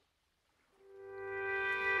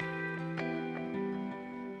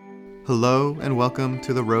Hello and welcome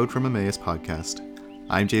to the Road from Emmaus podcast.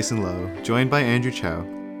 I'm Jason Lowe, joined by Andrew Chow,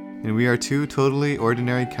 and we are two totally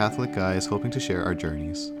ordinary Catholic guys hoping to share our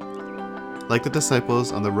journeys. Like the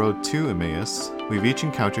disciples on the road to Emmaus, we've each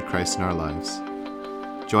encountered Christ in our lives.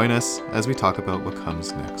 Join us as we talk about what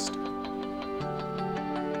comes next.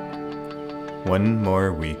 One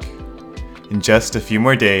more week. In just a few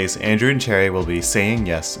more days, Andrew and Cherry will be saying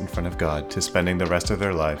yes in front of God to spending the rest of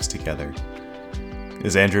their lives together.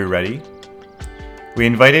 Is Andrew ready? We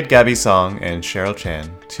invited Gabby Song and Cheryl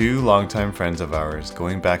Chan, two longtime friends of ours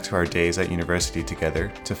going back to our days at university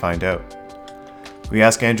together, to find out. We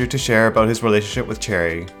asked Andrew to share about his relationship with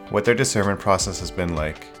Cherry, what their discernment process has been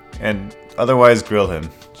like, and otherwise grill him,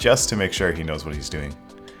 just to make sure he knows what he's doing.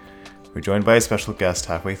 We're joined by a special guest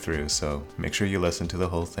halfway through, so make sure you listen to the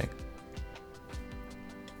whole thing.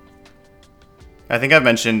 I think I've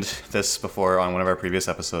mentioned this before on one of our previous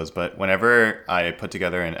episodes, but whenever I put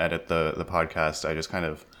together and edit the podcast, I just kind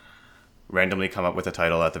of randomly come up with a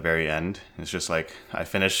title at the very end. It's just like I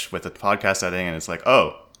finish with the podcast editing and it's like,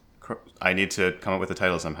 oh, I need to come up with a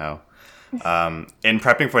title somehow. In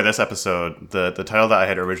prepping for this episode, the title that I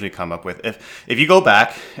had originally come up with, if you go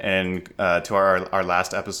back and to our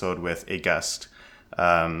last episode with a guest,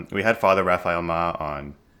 we had Father Raphael Ma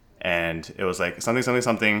on. And it was like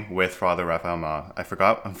something with Father Raphael Ma. I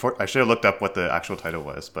forgot. I should have looked up what the actual title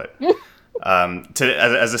was. But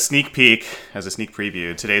as a sneak peek, as a sneak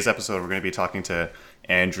preview, today's episode we're going to be talking to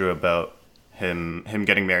Andrew about him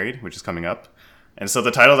getting married, which is coming up. And so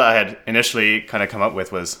the title that I had initially kind of come up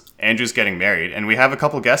with was Andrew's Getting Married. And we have a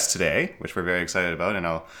couple guests today, which we're very excited about. And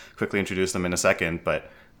I'll quickly introduce them in a second.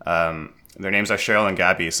 But their names are Cheryl and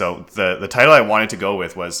Gabby. So the title I wanted to go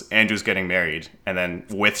with was Andrew's Getting Married, and then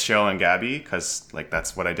with Cheryl and Gabby, because like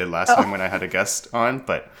that's what I did last time when I had a guest on.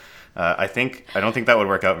 But I don't think that would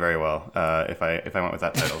work out very well if I went with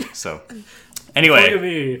that title. So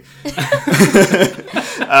anyway,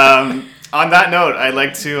 on that note, I'd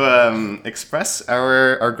like to express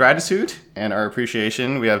our gratitude and our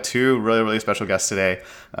appreciation. We have two really, really special guests today,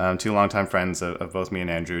 two longtime friends of both me and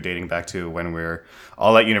Andrew, dating back to when we were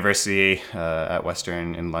all at university at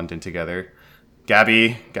Western in London together.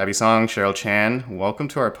 Gabby Song, Cheryl Chan, welcome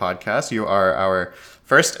to our podcast. You are our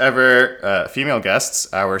first ever female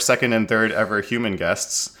guests, our second and third ever human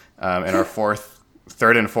guests, and our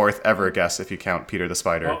third and fourth ever guests if you count Peter the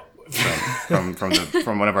Spider. Oh.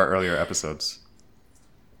 From one of our earlier episodes.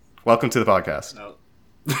 Welcome to the podcast. Oh.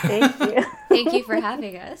 Thank you. Thank you for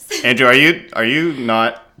having us. Andrew, are you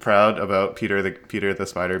not proud about Peter the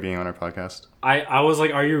Spider being on our podcast? I was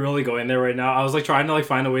like, are you really going there right now? I was like trying to like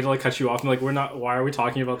find a way to like cut you off. I'm like, we're not. Why are we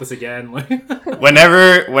talking about this again?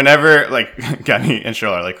 whenever like Gabby and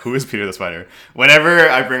Cheryl are like, who is Peter the Spider? Whenever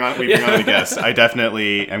we bring on a guest, I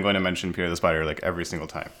definitely am going to mention Peter the Spider like every single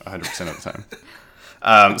time, 100% of the time.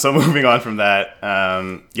 So moving on from that,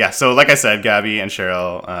 so like I said, Gabby and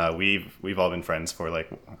Cheryl, we've all been friends for like,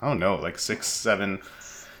 I don't know, like 6-7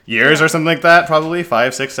 years or something like that, probably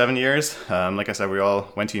 5, 6, 7 years. Like I said, we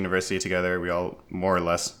all went to university together. We all more or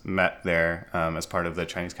less met there as part of the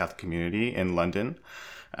Chinese Catholic community in London.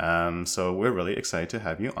 So we're really excited to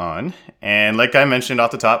have you on. And like I mentioned off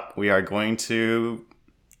the top, we are going to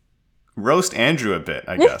roast Andrew a bit,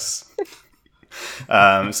 I guess.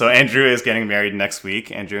 So Andrew is getting married next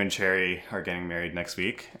week. Andrew and Cherry are getting married next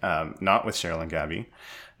week, not with Cheryl and Gabby.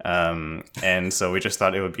 And so we just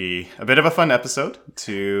thought it would be a bit of a fun episode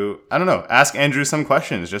to, I don't know, ask Andrew some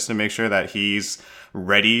questions just to make sure that he's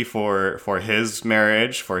ready for his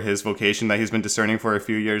marriage, for his vocation that he's been discerning for a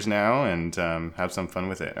few years now, and have some fun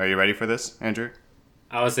with it. Are you ready for this, Andrew?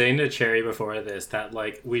 I was saying to Cherry before this that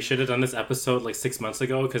like we should have done this episode like 6 months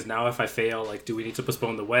ago, because now if I fail, like, do we need to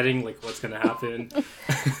postpone the wedding? Like, what's gonna happen?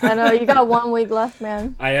 I know, you got 1 week left,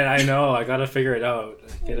 man. I know, I gotta figure it out.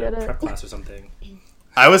 Get a prep class or something.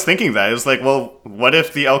 I was thinking that. It was like, well, what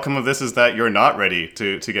if the outcome of this is that you're not ready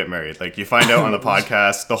to get married? Like, you find out on the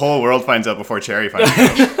podcast, the whole world finds out before Cherry finds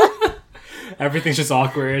out. Everything's just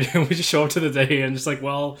awkward, and we just show up to the day and just like,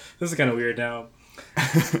 well, this is kind of weird now.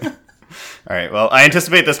 All right. Well, I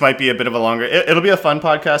anticipate this might be a bit of a longer. It'll be a fun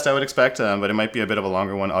podcast, I would expect, but it might be a bit of a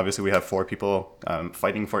longer one. Obviously, we have 4 people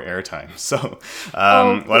fighting for airtime. So,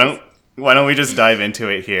 why don't we just dive into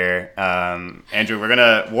it here? Andrew, we're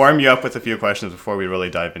gonna warm you up with a few questions before we really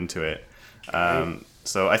dive into it.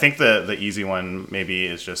 So, I think the easy one maybe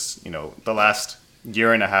is just, the last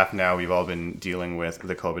year and a half now we've all been dealing with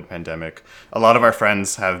the COVID pandemic. A lot of our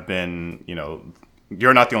friends have been,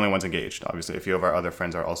 you're not the only ones engaged. Obviously, a few of our other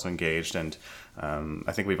friends are also engaged, and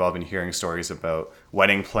I think we've all been hearing stories about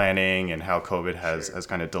wedding planning and how COVID has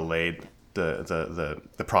kind of delayed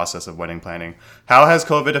the process of wedding planning. How has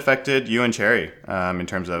COVID affected you and Cherry in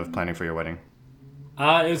terms of planning for your wedding?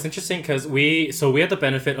 It was interesting because we had the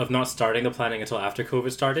benefit of not starting the planning until after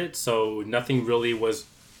COVID started, so nothing really was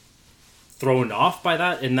thrown off by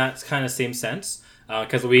that in that kind of same sense.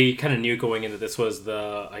 Because we kind of knew going into this was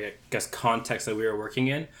the, I guess, context that we were working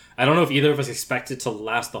in. I don't know if either of us expected to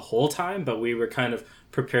last the whole time, but we were kind of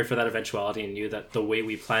prepared for that eventuality and knew that the way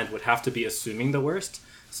we planned would have to be assuming the worst.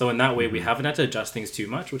 So in that way, we haven't had to adjust things too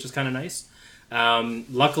much, which is kind of nice.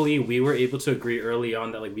 Luckily, we were able to agree early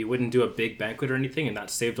on that like we wouldn't do a big banquet or anything, and that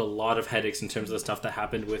saved a lot of headaches in terms of the stuff that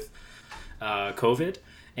happened with COVID.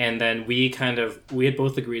 And then we had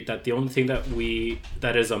both agreed that the only thing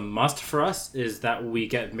that is a must for us is that we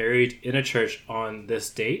get married in a church on this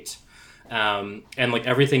date. And like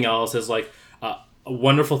everything else is like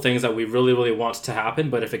wonderful things that we really, really want to happen,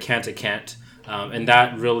 but if it can't, it can't. And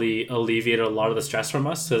that really alleviated a lot of the stress from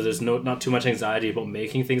us. So there's not too much anxiety about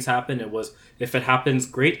making things happen. It was, if it happens,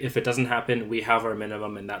 great. If it doesn't happen, we have our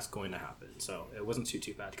minimum and that's going to happen. So it wasn't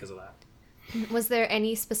too bad because of that. Was there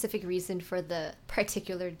any specific reason for the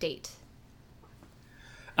particular date?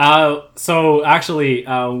 So actually,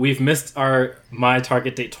 we've missed my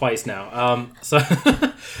target date twice now. So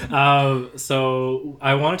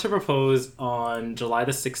I wanted to propose on July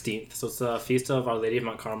the 16th. So it's the Feast of Our Lady of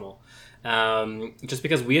Mount Carmel. Just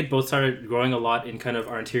because we had both started growing a lot in kind of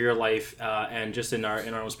our interior life, and just in our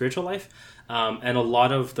own spiritual life. And a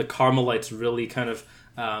lot of the Carmelites really kind of,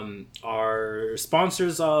 are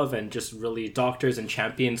sponsors of and just really doctors and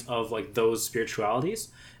champions of like those spiritualities.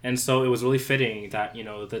 And so it was really fitting that,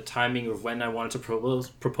 the timing of when I wanted to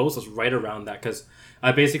propose was right around that. Because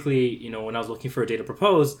I basically, when I was looking for a day to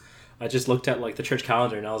propose, I just looked at like the church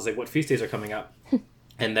calendar and I was like, what feast days are coming up?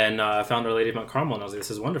 And then I found Our Lady of Mount Carmel and I was like,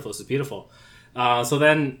 this is wonderful. This is beautiful. So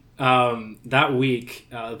then that week,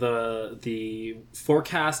 the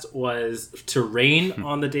forecast was to rain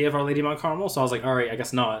on the day of Our Lady of Mount Carmel. So I was like, all right, I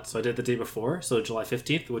guess not. So I did the day before, so July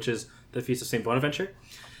 15th, which is the Feast of St. Bonaventure.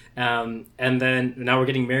 And then now we're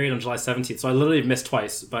getting married on July 17th. So I literally missed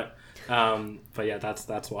twice, but yeah,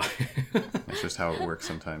 that's why. That's just how it works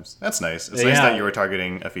sometimes. That's nice. It's nice that you were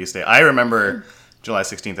targeting a feast day. I remember July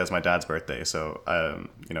 16th as my dad's birthday. So,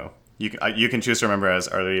 you can choose to remember as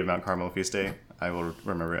Our Lady of Mount Carmel feast day. I will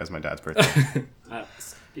remember it as my dad's birthday.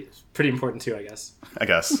 It's pretty important too, I guess. I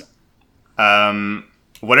guess.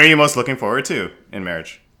 What are you most looking forward to in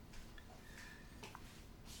marriage?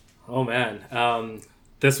 Oh man,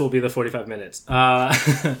 this will be the 45 minutes.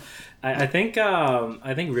 I think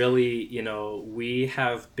really, we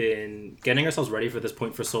have been getting ourselves ready for this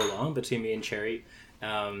point for so long between me and Cherry.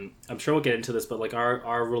 I'm sure we'll get into this, but like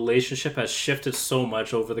our relationship has shifted so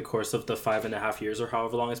much over the course of the 5.5 years or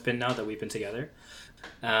however long it's been now that we've been together.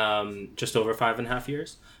 Just over 5.5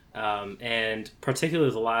 years. And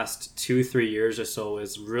particularly the last 2-3 years or so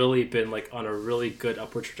has really been like on a really good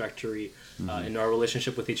upward trajectory in our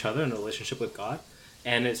relationship with each other and our relationship with God.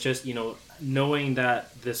 And it's just, knowing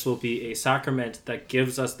that this will be a sacrament that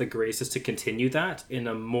gives us the graces to continue that in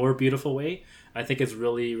a more beautiful way, I think it's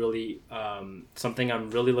really, really something I'm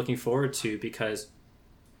really looking forward to, because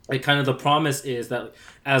it kind of, the promise is that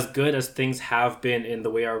as good as things have been in the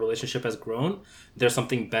way our relationship has grown, there's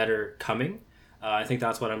something better coming. I think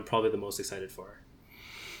that's what I'm probably the most excited for.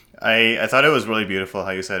 I thought it was really beautiful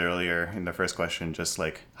how you said earlier in the first question, just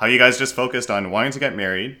like how you guys just focused on wanting to get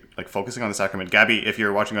married, like focusing on the sacrament. Gabby, if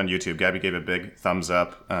you're watching on YouTube, Gabby gave a big thumbs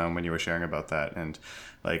up when you were sharing about that. And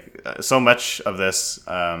like so much of this,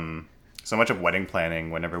 so much of wedding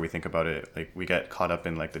planning, whenever we think about it, like we get caught up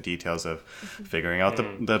in like the details of figuring out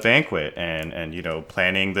the banquet and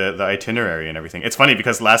planning the itinerary and everything. It's funny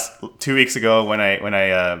because 2 weeks ago when I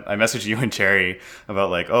messaged you and Cherry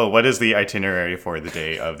about like, oh, what is the itinerary for the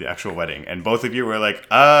day of the actual wedding, and both of you were like,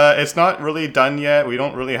 it's not really done yet, we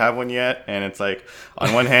don't really have one yet. And it's like,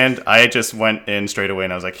 on one hand, I just went in straight away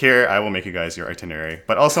and I was like, here, I will make you guys your itinerary.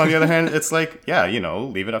 But also on the other hand, it's like, yeah,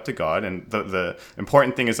 leave it up to God, and the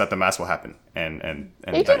important thing is that the mass will happen. And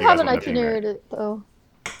you did have an itinerary though.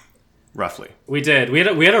 Roughly, we did. We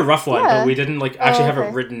had a rough one, but we didn't actually have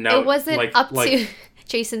it written out. It wasn't up to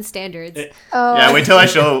Jason's standards. Yeah, wait till I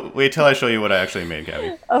show you what I actually made,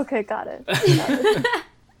 Gabby. Okay, got it.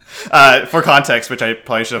 For context, which I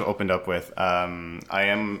probably should have opened up with,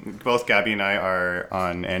 both Gabby and I are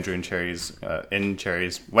on Andrew and Cherry's in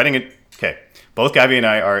Cherry's wedding. Okay. Both Gabby and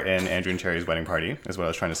I are in Andrew and Cherry's wedding party, is what I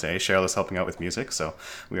was trying to say. Cheryl is helping out with music, so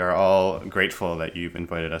we are all grateful that you've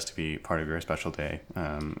invited us to be part of your special day,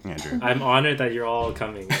 Andrew. I'm honored that you're all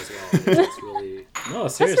coming as well. It's really... No,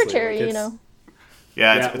 seriously. That's for Cherry,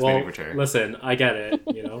 Yeah, it's mainly for Cherry. Listen, I get it,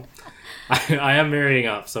 I am marrying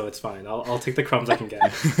up, so it's fine. I'll take the crumbs I can get.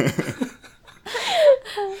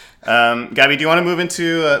 Gabby, do you want to move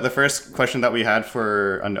into the first question that we had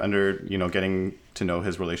for under getting to know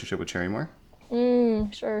his relationship with Cherry more?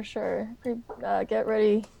 Sure. Get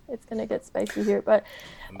ready. It's gonna get spicy here, but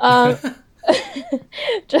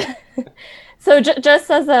just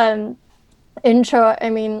as an intro, I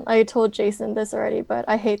mean, I told Jason this already, but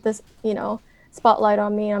I hate this, spotlight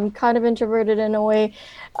on me. I'm kind of introverted in a way,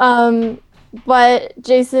 but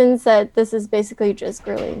Jason said this is basically just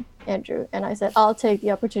grilling Andrew, and I said I'll take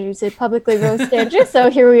the opportunity to publicly roast Andrew. So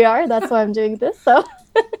here we are. That's why I'm doing this. So,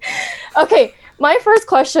 okay. My first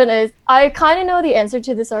question is, I kind of know the answer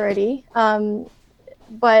to this already,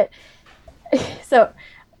 but so,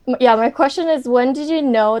 yeah, my question is, when did you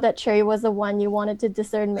know that Cherry was the one you wanted to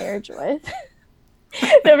discern marriage with?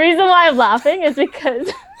 The reason why I'm laughing is because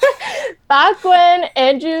back when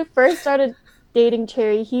Andrew first started dating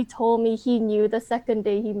Cherry, he told me he knew the second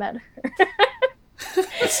day he met her.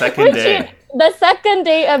 The second day. The second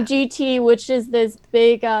day of GT, which is this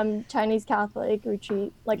big Chinese Catholic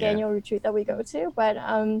retreat, annual retreat that we go to. But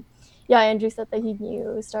Andrew said that he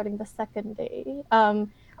knew starting the second day. I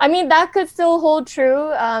mean, that could still hold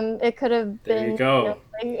true. It could have been. There you go.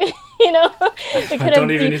 It could I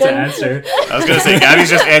don't even need to answer. I was gonna say Gabby's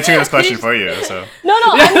just answering this question for you. So. No,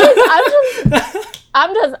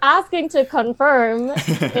 I'm just asking to confirm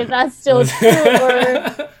if that's still true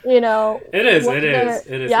or It is.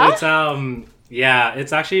 Yeah?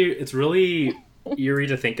 It's really eerie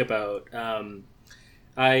to think about.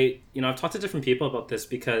 I've talked to different people about this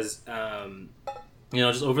because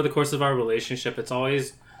just over the course of our relationship, it's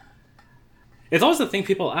always the thing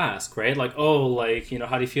people ask, right? Like, how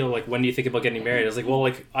do you feel? Like, when do you think about getting married? I was like, well,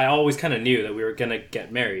 I always kind of knew that we were gonna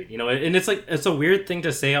get married, and it's a weird thing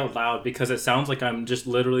to say out loud because it sounds like I'm just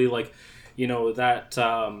literally that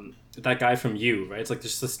guy from You, right? It's like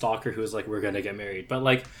just the stalker who's like, we're gonna get married, but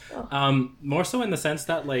more so in the sense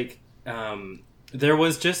that there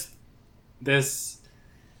was just this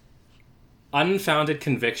unfounded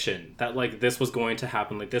conviction that this was going to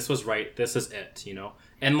happen, this was right, this is it,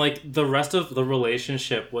 and the rest of the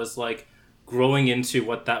relationship was growing into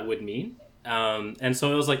what that would mean, and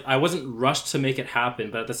so it was I wasn't rushed to make it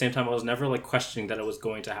happen, but at the same time I was never questioning that it was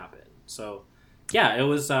going to happen. So yeah, it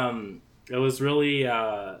was really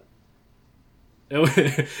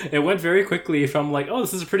it went very quickly from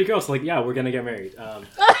this is a pretty girl, so yeah, we're gonna get married,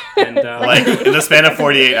 and in the span of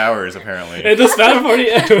 48 hours apparently. In the span of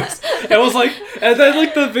 48 hours, it was and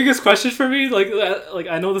then the biggest question for me,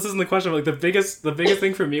 I know this isn't the question, but the biggest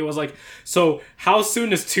thing for me was so how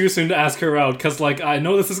soon is too soon to ask her out? Because I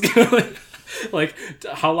know this is gonna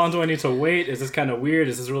how long do I need to wait? Is this kind of weird?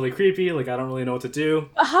 Is this really creepy? I don't really know what to do.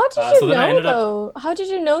 How did you know though? How did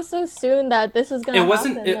you know so soon that this was gonna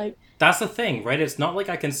happen? That's the thing, right? It's not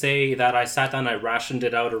I can say that I sat down, I rationed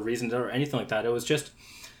it out or reasoned it out or anything like that. It was just,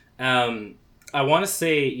 I want to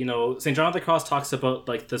say, St. John of the Cross talks about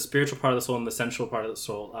the spiritual part of the soul and the sensual part of the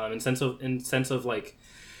soul. In sense of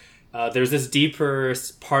there's this deeper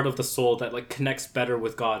part of the soul that connects better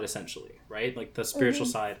with God, essentially, right? The spiritual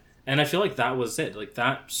side. And I feel that was it.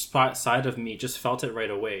 That side of me just felt it right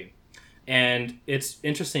away. And it's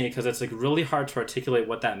interesting because it's really hard to articulate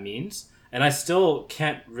what that means. And I still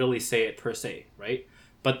can't really say it per se, right?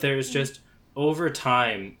 But there's just, over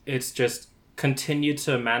time, it's just continued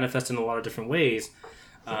to manifest in a lot of different ways.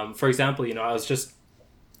 For example, I was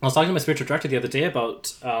talking to my spiritual director the other day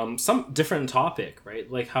about some different topic, right?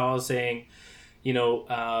 How I was saying,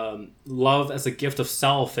 love as a gift of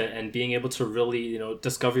self and being able to really,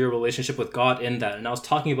 discover your relationship with God in that. And I was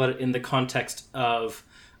talking about it in the context of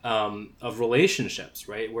relationships,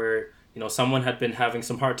 right? Where someone had been having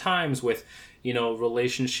some hard times with,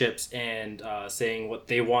 relationships and saying what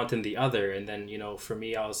they want in the other. And then, for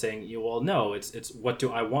me, I was saying, no, it's what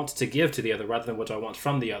do I want to give to the other rather than what do I want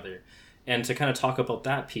from the other. And to kind of talk about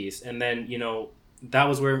that piece. And then, that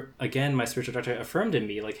was where, again, my spiritual director affirmed in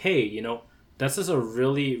me, hey, this is a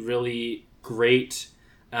really, really great,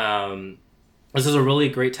 this is a really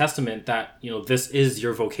great testament that, this is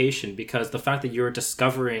your vocation, because the fact that you're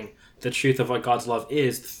discovering the truth of what God's love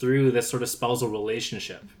is through this sort of spousal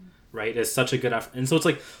relationship, right, is such a good effort. And so it's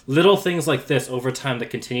little things like this over time that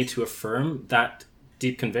continue to affirm that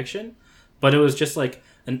deep conviction. But it was just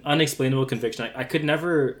an unexplainable conviction. I could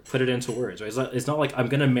never put it into words, right? It's not I'm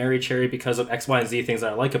going to marry Cherry because of X, Y, and Z things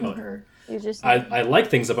that I like about her. You just I like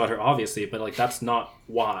things about her, obviously, but that's not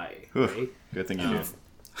why, right? Good thing you do.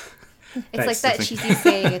 It's that cheesy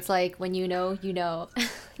saying, it's when you know, you know.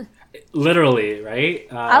 Literally, right?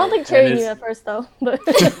 I don't think Cherry knew at first, though. But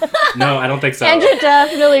no, I don't think so. Andrew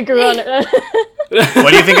definitely grew on it. What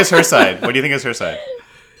do you think is her side? What do you think is her side?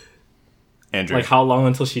 Andrew. Like how long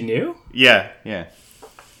until she knew? Yeah. Man,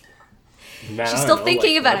 She's I don't still know,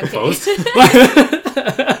 thinking like, about it. proposed?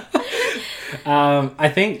 I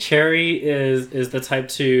think Cherry is the type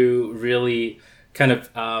to really kind of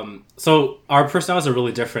so our personalities are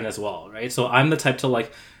really different as well, right? So I'm the type to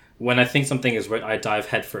like when I think something is right, I dive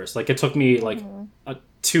head first. Like it took me like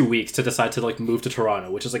 2 weeks to decide to like move to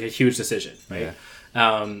Toronto, which is like a huge decision, right?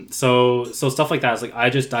 So stuff like that is like I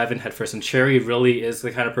just dive in head first, and Cherry really is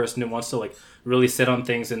the kind of person who wants to like really sit on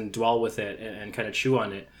things and dwell with it and kind of chew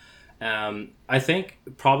on it. I think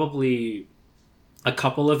probably a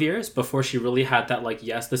couple of years before she really had that like,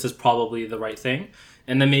 yes, this is probably the right thing,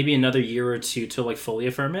 and then maybe another year or two to like fully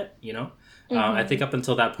affirm it, you know. I think up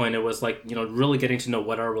until that point it was like, you know, really getting to know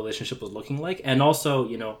what our relationship was looking like, and also,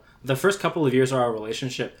 you know, the first couple of years of our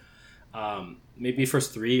relationship, maybe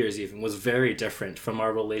first 3 years even, was very different from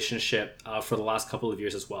our relationship for the last couple of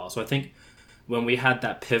years as well. So I think when we had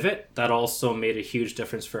that pivot, that also made a huge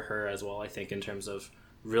difference for her as well, I think, in terms of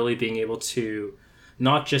really being able to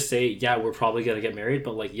not just say, yeah, we're probably going to get married,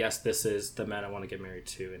 but like, yes, this is the man I want to get married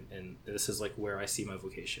to, and this is like where I see my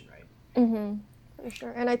vocation, right? For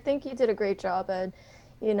sure. And I think you did a great job at,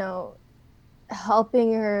 you know,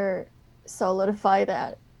 helping her solidify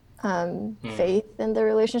that faith in the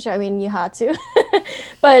relationship. I mean, you had to,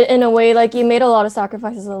 but in a way, like you made a lot of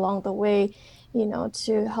sacrifices along the way, you know,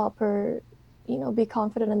 to help her, you know, be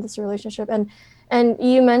confident in this relationship. And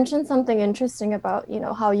you mentioned something interesting about, you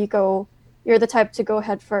know, how you're the type to go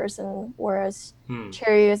head first, and whereas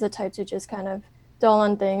Cherry is the type to just kind of dwell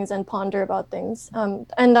on things and ponder about things.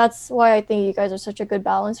 And that's why I think you guys are such a good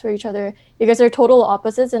balance for each other. You guys are total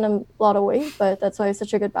opposites in a lot of ways, but that's why it's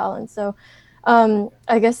such a good balance. So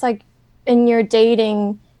I guess like in your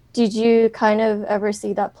dating, did you kind of ever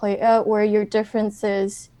see that play out where your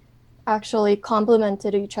differences actually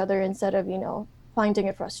complemented each other instead of, you know, finding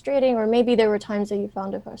it frustrating? Or maybe there were times that you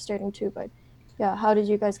found it frustrating too, but yeah, how did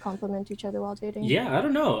you guys complement each other while dating? Yeah, I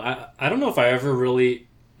don't know. I don't know if I ever really,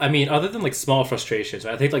 I mean, other than like small frustrations,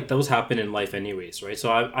 I think like those happen in life anyways, right?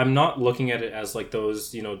 So I'm not looking at it as like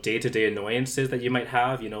those, you know, day-to-day annoyances that you might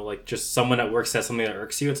have, you know, like just someone at work says something that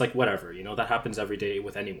irks you. It's like, whatever, you know, that happens every day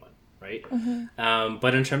with anyone, right?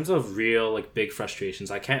 But in terms of real like big frustrations,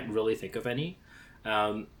 I can't really think of any.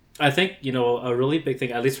 I think, you know, a really big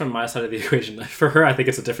thing, at least from my side of the equation, for her, I think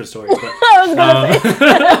it's a different story. But, I was gonna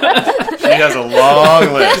say. She has a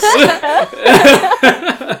long list.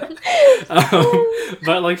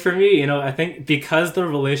 But like for me, you know, I think because the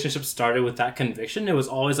relationship started with that conviction, it was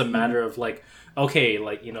always a matter of like, okay,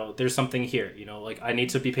 like, you know, there's something here, you know, like I need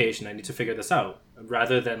to be patient, I need to figure this out,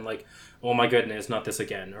 rather than like, oh my goodness, not this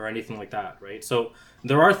again, or anything like that, right? So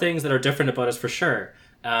there are things that are different about us for sure.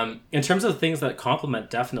 In terms of things that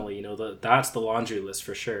complement, definitely, you know, that's the laundry list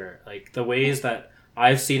for sure. Like the ways that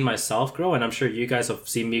I've seen myself grow, and I'm sure you guys have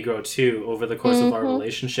seen me grow too over the course of our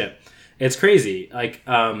relationship. It's crazy. Like,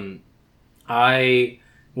 I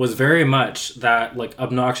was very much that like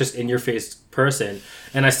obnoxious in your face person,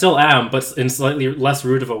 and I still am, but in slightly less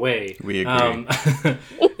rude of a way. We agree.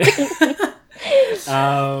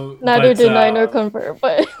 Neither deny nor confirm,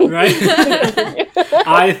 but right.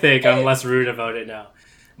 I think I'm less rude about it now.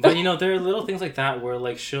 But you know, there are little things like that where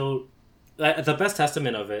like she'll, the best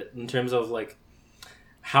testament of it in terms of like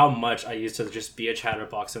how much I used to just be a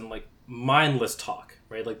chatterbox and like mindless talk,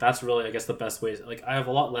 right? Like that's really, I guess, the best way. Like I have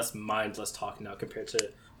a lot less mindless talk now compared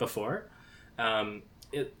to before.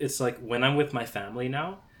 It's like when I'm with my family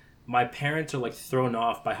now, my parents are like thrown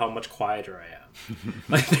off by how much quieter I am.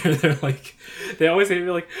 Like they're like, they always say to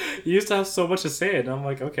me like, you used to have so much to say, and I'm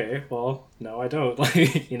like, okay, well, no, I don't.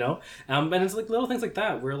 Like, you know, and it's like little things like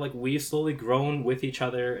that where like we've slowly grown with each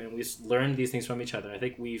other and we've learned these things from each other. I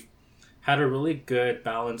think we've had a really good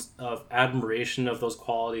balance of admiration of those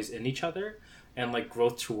qualities in each other and like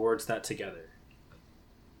growth towards that together.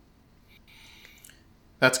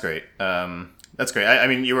 That's great. That's great. I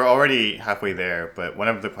mean, you were already halfway there, but one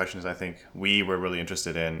of the questions I think we were really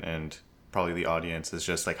interested in, and probably the audience, is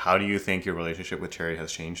just like, how do you think your relationship with Cherry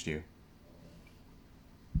has changed you?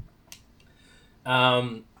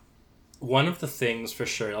 One of the things for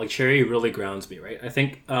sure, like Cherry really grounds me, right? I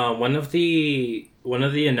think one of the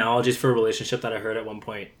analogies for a relationship that I heard at one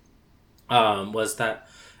point was that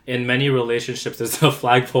in many relationships there's a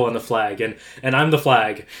flagpole and a flag, and I'm the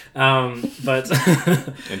flag. But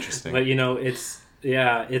Interesting. But you know, it's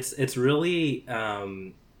really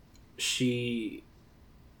she's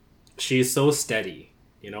so steady,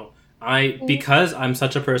 you know. Because I'm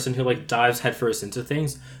such a person who like dives headfirst into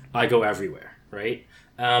things, I go everywhere, right?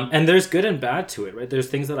 And there's good and bad to it, right? There's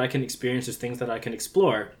things that I can experience, there's things that I can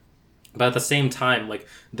explore. But at the same time, like,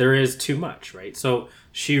 there is too much, right? So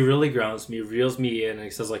she really grounds me, reels me in,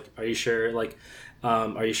 and says, like, are you sure? Like,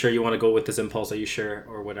 are you sure you want to go with this impulse? Are you sure?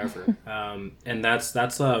 Or whatever. And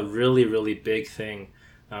that's a really, really big thing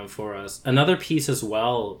for us. Another piece as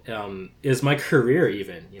well is my career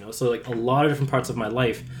even, you know? So, like, a lot of different parts of my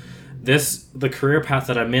life. The career path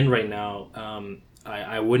that I'm in right now,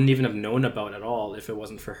 I wouldn't even have known about at all if it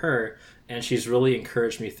wasn't for her. And she's really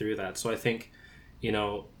encouraged me through that. So I think, you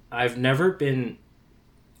know, I've never been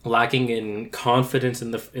lacking in confidence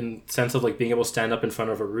in sense of like being able to stand up in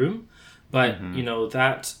front of a room, but you know,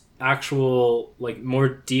 that actual like more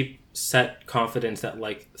deep set confidence that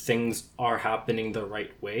like things are happening the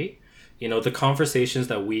right way. You know, the conversations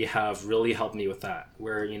that we have really helped me with that,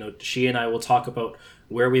 where, you know, she and I will talk about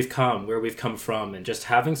where we've come from, and just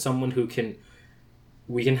having someone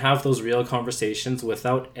we can have those real conversations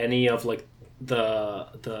without any of like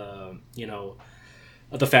the you know,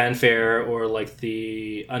 the fanfare or like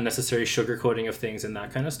the unnecessary sugarcoating of things and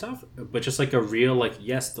that kind of stuff, but just like a real like,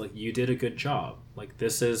 yes, like you did a good job, like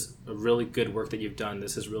this is a really good work that you've done,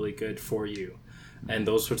 this is really good for you, and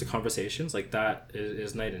those sorts of conversations like that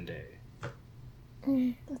is night and day.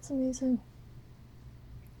 That's amazing.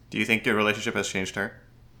 Do you think your relationship has changed her?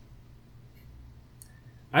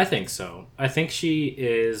 I think so. I think she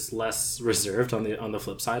is less reserved on the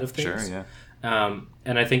flip side of things. Sure, yeah.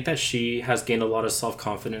 And I think that she has gained a lot of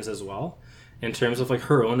self-confidence as well in terms of like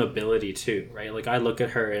her own ability too, right? Like I look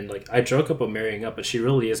at her and like I joke about marrying up, but she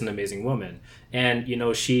really is an amazing woman. And, you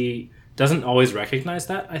know, she doesn't always recognize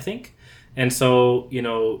that, I think. And so, you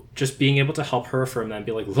know, just being able to help her affirm that and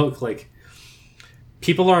be like, look, like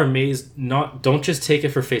people are amazed, don't just take it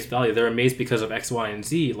for face value. They're amazed because of X, Y, and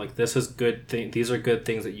Z. Like this is good thing. These are good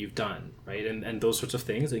things that you've done, right? And those sorts of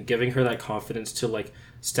things, and giving her that confidence to like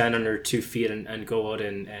stand on her 2 feet and go out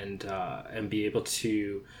and be able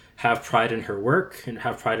to have pride in her work and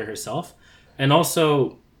have pride in herself, and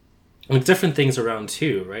also like different things around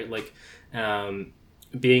too, right? Like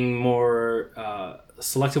being more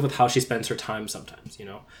selective with how she spends her time sometimes, you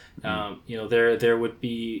know. You know, there would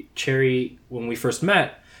be Cherry when we first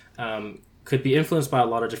met, could be influenced by a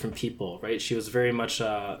lot of different people, right? She was very much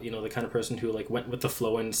you know, the kind of person who like went with the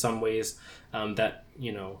flow in some ways, that,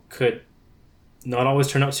 you know, could not always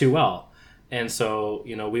turn out too well. And so,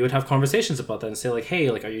 you know, we would have conversations about that and say like, hey,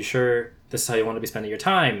 like, are you sure this is how you want to be spending your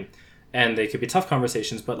time? And they could be tough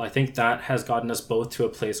conversations, but I think that has gotten us both to a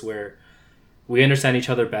place where we understand each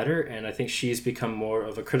other better, and I think she's become more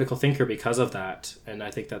of a critical thinker because of that, and I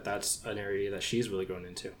think that that's an area that she's really grown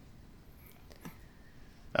into.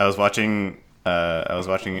 I was watching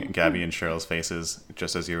Gabby and Cheryl's faces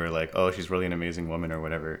just as you were like, oh, she's really an amazing woman or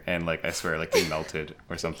whatever, and like I swear like they melted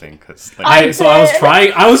or something, because like, I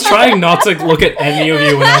was trying not to look at any of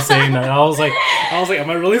you when I was saying that. I was like am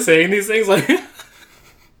I really saying these things? Like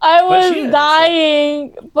I was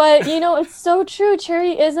dying, but you know, it's so true.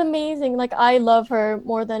 Cherry is amazing. Like I love her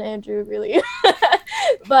more than Andrew, really.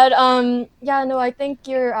 But yeah, no, I think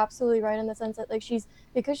you're absolutely right in the sense that like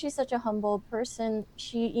because she's such a humble person,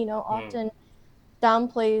 she, you know, often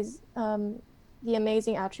downplays the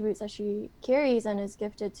amazing attributes that she carries and is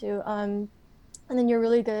gifted to. And then you're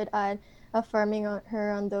really good at affirming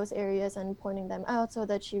her on those areas and pointing them out so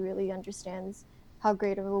that she really understands how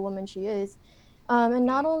great of a woman she is. And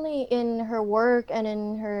not only in her work and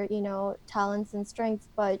in her, you know, talents and strengths,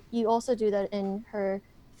 but you also do that in her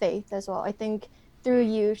faith as well. I think through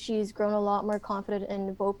you, she's grown a lot more confident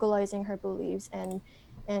in vocalizing her beliefs and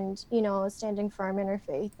you know, standing firm in her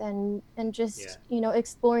faith and just, you know,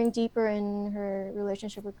 exploring deeper in her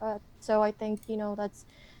relationship with God. So I think, you know, that's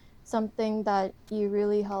something that you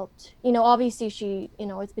really helped. You know, obviously she, you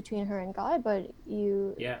know, it's between her and God, but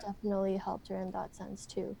you definitely helped her in that sense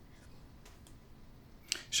too.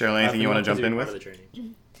 Cheryl, anything you want to jump in with?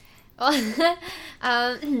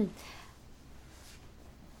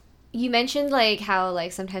 You mentioned like how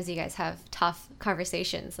like sometimes you guys have tough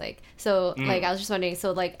conversations, like so like I was just wondering,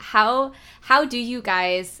 so like how do you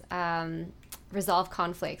guys resolve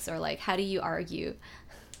conflicts, or like how do you argue?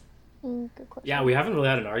 Good question. Yeah, we haven't really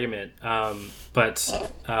had an argument, but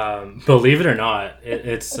believe it or not,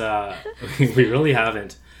 it's we really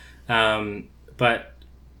haven't. But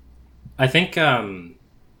I think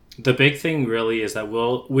the big thing really is that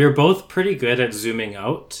we're both pretty good at zooming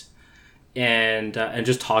out and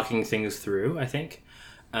just talking things through, I think.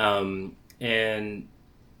 And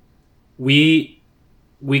we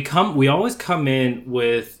always come in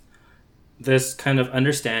with this kind of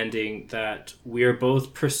understanding that we are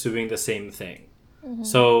both pursuing the same thing.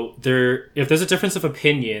 So if there's a difference of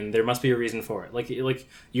opinion, there must be a reason for it. Like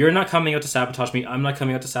you're not coming out to sabotage me, I'm not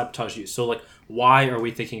coming out to sabotage you. So like, why are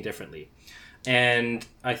we thinking differently? And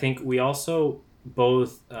I think we also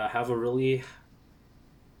both have a really,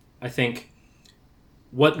 I think,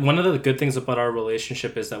 one of the good things about our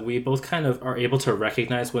relationship is that we both kind of are able to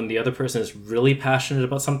recognize when the other person is really passionate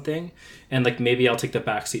about something, and like maybe I'll take the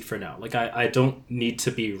backseat for now. Like I don't need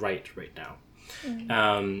to be right now.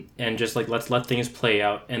 And just like let's let things play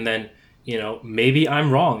out, and then maybe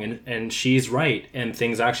I'm wrong and she's right, and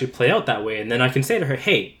things actually play out that way, and then I can say to her,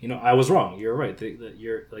 hey, I was wrong, you're right,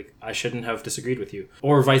 you're like, I shouldn't have disagreed with you,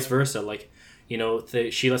 or vice versa, like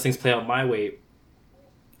she lets things play out my way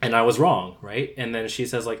and I was wrong, right? And then she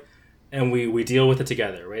says like, and we deal with it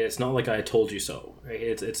together, right? It's not like I told you so, right?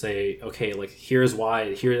 It's okay, like here's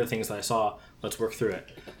why, here are the things that I saw, let's work through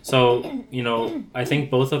it. So I think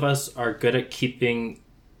both of us are good at keeping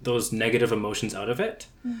those negative emotions out of it.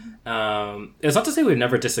 It's not to say we've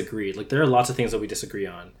never disagreed, like there are lots of things that we disagree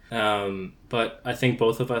on, but I think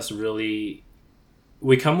both of us really,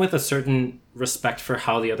 we come with a certain respect for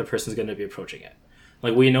how the other person is going to be approaching it.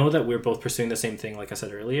 Like we know that we're both pursuing the same thing, like I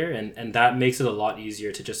said earlier, and that makes it a lot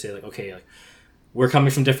easier to just say like, okay, like we're coming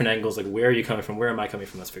from different angles, like where are you coming from, where am I coming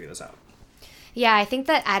from, let's figure this out. Yeah, I think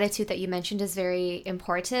that attitude that you mentioned is very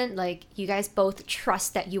important. Like you guys both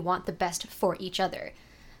trust that you want the best for each other.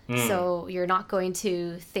 So you're not going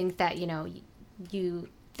to think that,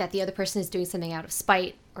 that the other person is doing something out of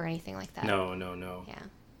spite or anything like that. No. Yeah.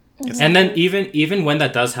 And then even when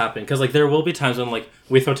that does happen, because like there will be times when like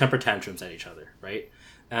we throw temper tantrums at each other, right?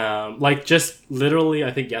 Like just literally,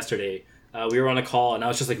 I think yesterday we were on a call and I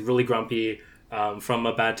was just like really grumpy from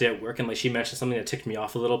a bad day at work, and like she mentioned something that ticked me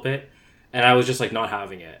off a little bit, and I was just like not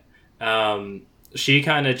having it. She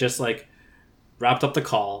kind of just like wrapped up the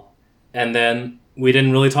call, and then we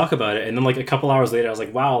didn't really talk about it. And then like a couple hours later, I was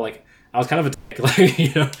like, wow, like I was kind of a dick,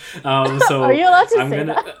 like, so are you allowed to say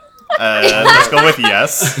that? Let's go with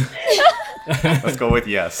yes. Let's go with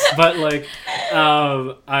yes. But like,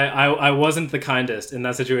 I wasn't the kindest in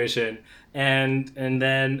that situation, and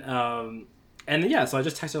then yeah, so I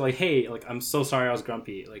just texted her like, hey, like I'm so sorry I was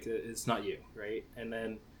grumpy, like it's not you, right? And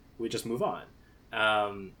then we just move on.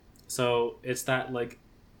 So it's that like,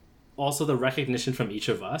 also the recognition from each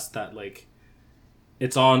of us that like,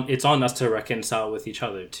 it's on us to reconcile with each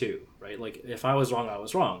other too, right? Like if I was wrong, I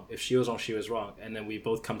was wrong. If she was wrong, she was wrong. And then we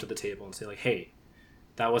both come to the table and say like, hey,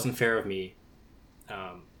 that wasn't fair of me.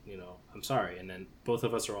 I'm sorry. And then both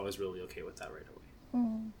of us are always really okay with that right away.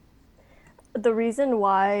 The reason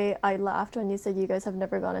why I laughed when you said you guys have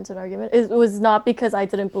never gone into an argument was not because I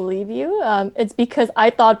didn't believe you. It's because I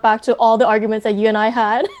thought back to all the arguments that you and I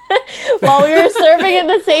had while we were serving in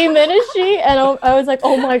the same ministry, and I was like,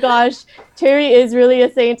 oh my gosh, Terry is really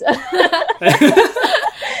a saint.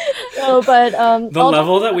 No, but the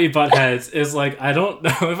level that we butt heads is like, I don't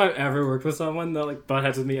know if I've ever worked with someone that like butt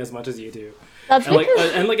heads with me as much as you do. That's and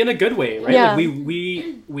because, like in a good way, right? Yeah. Like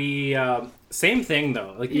we same thing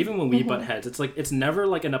though. Like even when we butt heads, it's like it's never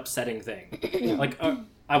like an upsetting thing. Like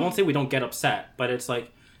I won't say we don't get upset, but it's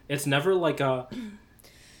like it's never like a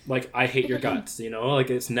like I hate your guts, like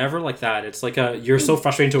it's never like that. It's like you're so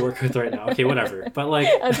frustrating to work with right now. Okay, whatever. But like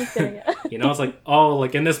I'm just kidding, yeah. it's like, oh,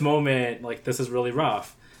 like in this moment, like this is really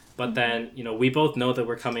rough. But then, we both know that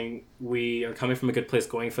we are coming from a good place,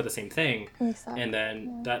 going for the same thing. Exactly. And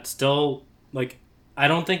then that still, like, I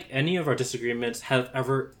don't think any of our disagreements have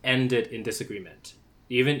ever ended in disagreement.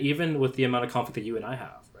 Even with the amount of conflict that you and I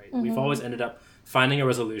have, right? We've always ended up finding a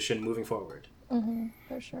resolution, moving forward.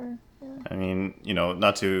 For sure. Yeah. I mean,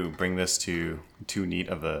 not to bring this to too neat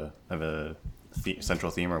of a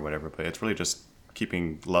central theme or whatever, but it's really just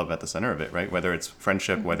keeping love at the center of it, right? Whether it's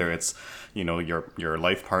friendship, whether it's your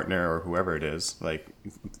life partner or whoever it is, like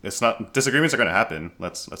it's not, disagreements are going to happen.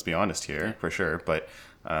 Let's be honest here, for sure. But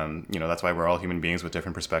that's why we're all human beings with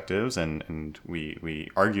different perspectives, and we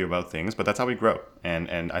argue about things, but that's how we grow.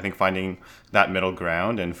 And I think finding that middle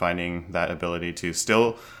ground and finding that ability to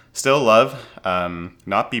still love,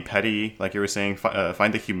 not be petty, like you were saying,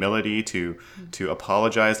 find the humility to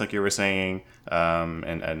apologize, like you were saying,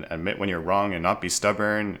 and admit when you're wrong and not be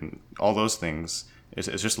stubborn, and all those things.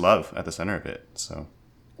 It's just love at the center of it. So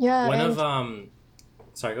yeah.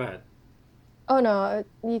 Sorry, go ahead. Oh no,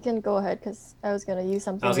 you can go ahead because I was gonna use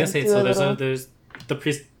something. I was gonna say, so there's the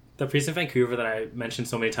priest in Vancouver that I mentioned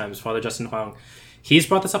so many times, Father Justin Huang. He's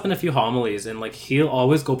brought this up in a few homilies, and like he'll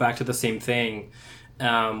always go back to the same thing,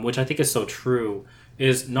 which I think is so true.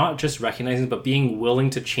 Is not just recognizing, but being willing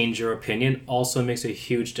to change your opinion also makes a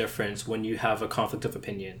huge difference when you have a conflict of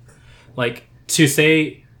opinion. Like to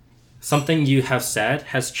say, something you have said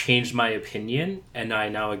has changed my opinion, and I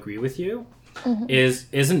now agree with you,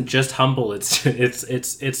 isn't just humble. It's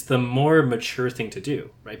the more mature thing to do,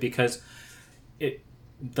 right? Because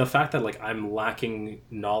the fact that like I'm lacking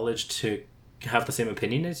knowledge to have the same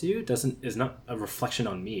opinion as you is not a reflection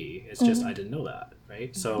on me. It's just I didn't know that,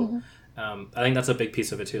 right? So I think that's a big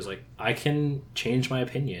piece of it too. Is like I can change my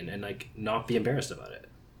opinion and like not be embarrassed about it.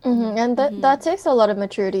 And that takes a lot of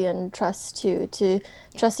maturity and trust too, to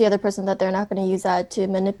trust the other person that they're not going to use that to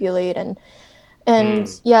manipulate and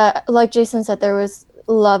yeah, like Jason said, there was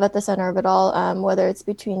love at the center of it all, whether it's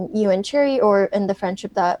between you and Cherry or in the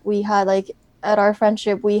friendship that we had. Like at our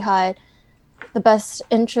friendship, we had the best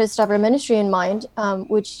interest of our ministry in mind,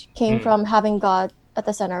 which came from having God at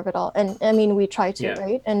the center of it all. And I mean, we try to,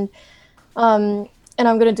 right? And I'm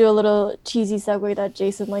going to do a little cheesy segue that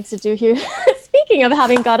Jason likes to do here. Speaking of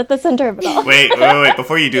having God at the center of it all. Wait.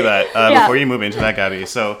 Before you do that, before you move into that, Gabby.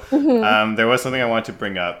 So there was something I wanted to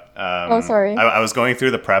bring up. Sorry. I was going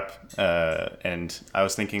through the prep and I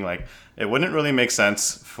was thinking like, it wouldn't really make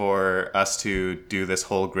sense for us to do this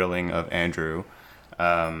whole grilling of Andrew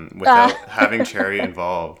without having Cherry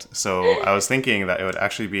involved. So I was thinking that it would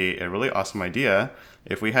actually be a really awesome idea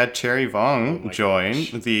if we had Cherry Vong join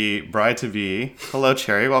the bride-to-be. Hello,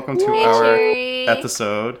 Cherry. Welcome to our Cherry.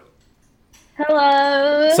 episode.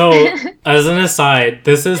 Hello. So, as an aside,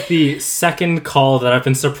 this is the second call that I've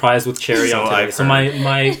been surprised with Cherry So on today. I've So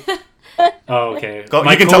my oh, okay. Go,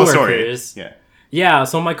 My you can tell the story. coworkers- Yeah. Yeah,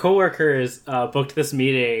 so my coworkers booked this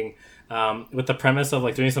meeting with the premise of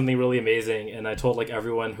like doing something really amazing, and I told like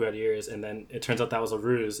everyone who had ears, and then it turns out that was a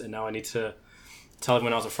ruse, and now I need to tell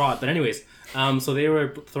everyone I was a fraud. But anyways, so they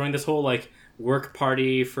were throwing this whole like work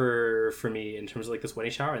party for me in terms of like this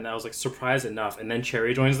wedding shower, and I was like surprised enough. And then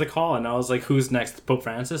Cherry joins the call, and I was like, "Who's next? Pope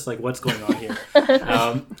Francis? Like, what's going on here?"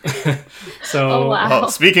 So, Oh, wow. Oh,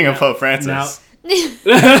 speaking of Pope Francis.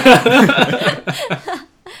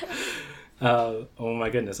 Oh my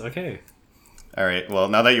goodness. Okay. All right. Well,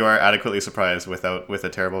 now that you are adequately surprised with a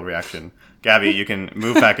terrible reaction, Gabby, you can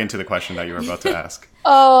move back into the question that you were about to ask.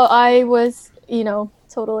 Oh, I was,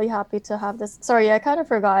 totally happy to have this. Sorry, I kind of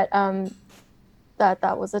forgot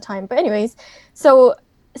that was the time. But anyways, so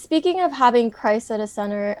speaking of having Christ at a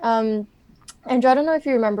center, Andrew, I don't know if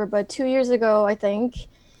you remember, but 2 years ago, I think,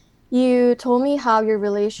 you told me how your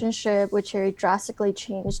relationship with Cherry drastically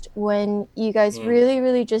changed when you guys really,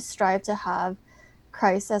 really just strive to have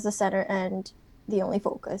Christ as a center and the only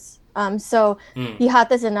focus. So you had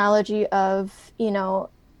this analogy of,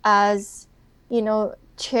 as,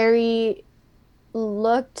 Cherry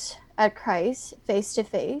looked at Christ face to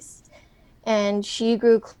face, and she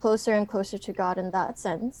grew closer and closer to God in that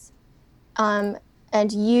sense. And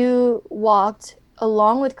you walked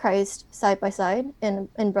along with Christ side by side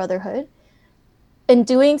in brotherhood. In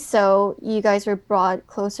doing so, you guys were brought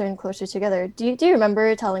closer and closer together. Do you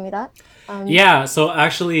remember telling me that? Yeah, so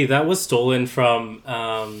actually that was stolen from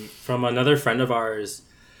another friend of ours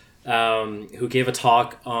who gave a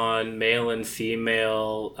talk on male and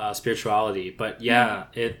female spirituality. But yeah,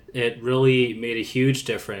 it really made a huge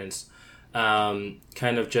difference. Kind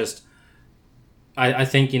of just, I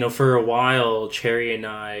think, for a while, Cherry and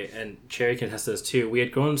I, and Cherry can attest to this too, we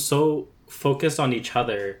had grown so focused on each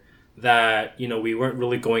other that, we weren't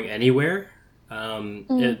really going anywhere.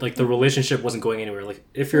 The relationship wasn't going anywhere. Like,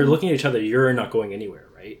 if you're looking at each other, you're not going anywhere,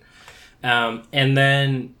 right? And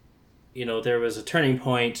then, there was a turning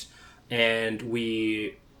point, and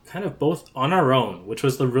we kind of both on our own, which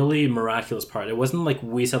was the really miraculous part. It wasn't like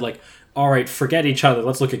we said, like, all right, forget each other,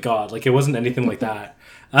 let's look at God. Like, it wasn't anything like that.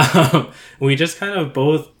 We just kind of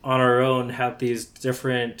both on our own had these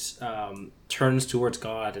different turns towards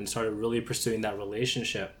God and started really pursuing that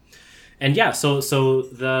relationship. And yeah, so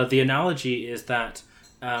the analogy is that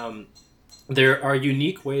there are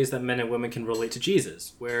unique ways that men and women can relate to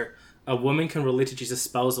Jesus, where a woman can relate to Jesus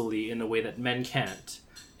spousally in a way that men can't,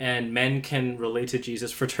 and men can relate to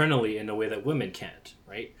Jesus fraternally in a way that women can't,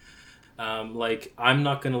 right? Like, I'm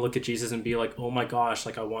not going to look at Jesus and be like, oh my gosh,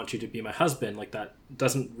 like, I want you to be my husband. Like, that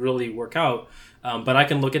doesn't really work out. But I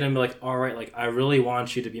can look at him and be like, all right, like, I really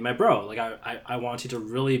want you to be my bro. Like, I want you to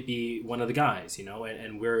really be one of the guys,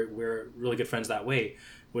 and we're really good friends that way,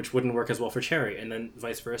 which wouldn't work as well for Cherry, and then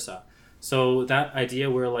vice versa. So that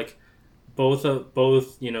idea where, like, both,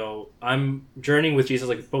 I'm journeying with Jesus,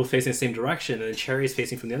 like, both facing the same direction, and then Cherry's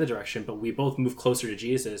facing from the other direction, but we both move closer to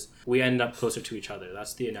Jesus. We end up closer to each other.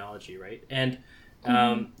 That's the analogy, right? And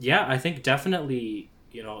yeah, I think definitely,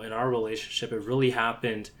 in our relationship, it really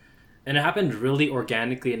happened, and it happened really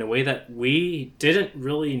organically in a way that we didn't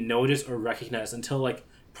really notice or recognize until, like,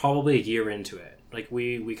 probably a year into it. Like,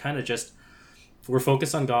 we kind of just we're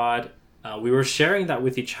focused on God. We were sharing that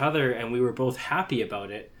with each other, and we were both happy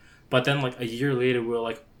about it. But then, like, a year later, we were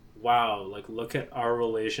like, wow, like, look at our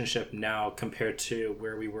relationship now compared to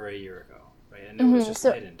where we were a year ago, right? And it was just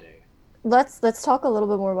night and day. Let's talk a little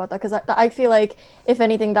bit more about that, because I feel like, if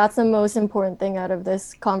anything, that's the most important thing out of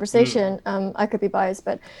this conversation. I could be biased,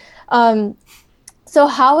 but so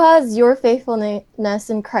how has your faithfulness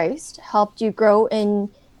in Christ helped you grow in,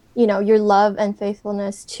 your love and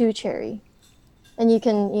faithfulness to Cherry? And you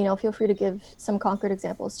can, feel free to give some concrete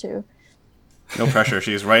examples too. No pressure.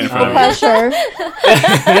 She's right in front of me. Pressure.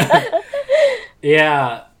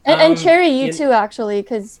 Yeah. And Cherry, you too, actually,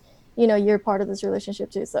 because you're part of this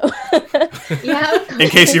relationship too. So Yeah. In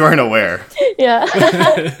case you weren't aware. Yeah.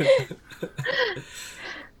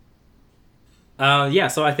 Yeah.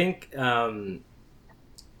 So I think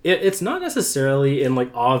it's not necessarily in,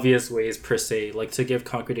 like, obvious ways per se, like, to give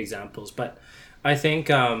concrete examples, but I think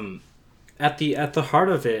at the heart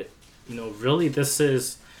of it, really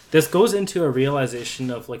this goes into a realization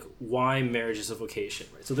of, like, why marriage is a vocation,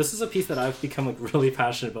 right? So this is a piece that I've become, like, really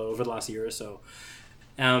passionate about over the last year or so,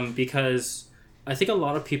 because I think a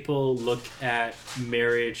lot of people look at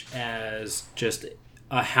marriage as just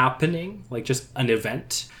a happening, like just an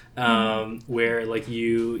event, where, like,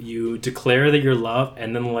 you declare that you're loved,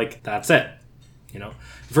 and then, like, that's it,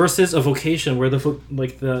 versus a vocation where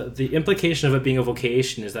the implication of it being a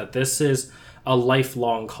vocation is that this is a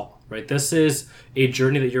lifelong call, right? This is a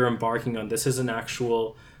journey that you're embarking on. This is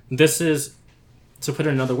to put it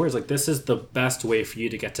in other words, like, this is the best way for you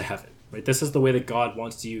to get to heaven, right? This is the way that God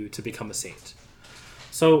wants you to become a saint.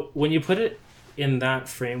 So when you put it in that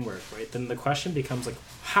framework, right, then the question becomes, like,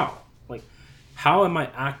 how? Like, how am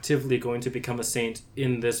I actively going to become a saint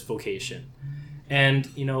in this vocation? And,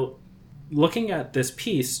 looking at this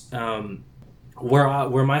piece,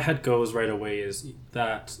 where my head goes right away is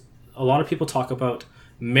that a lot of people talk about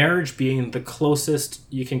marriage being the closest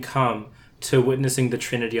you can come to witnessing the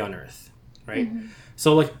Trinity on earth, right?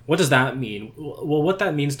 So, like, what does that mean? Well, what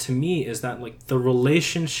that means to me is that, like, the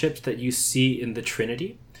relationships that you see in the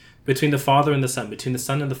Trinity, between the Father and the Son, between the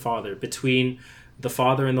Son and the Father, between the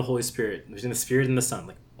Father and the Holy Spirit, between the Spirit and the Son,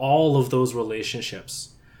 like, all of those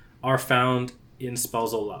relationships are found in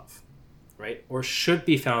spousal love, right? Or should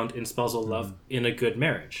be found in spousal love in a good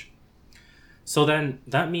marriage. So then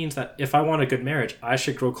that means that if I want a good marriage, I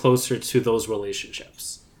should grow closer to those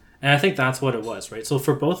relationships. And I think that's what it was, right? So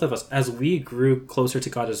for both of us, as we grew closer to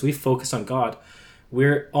God, as we focus on God,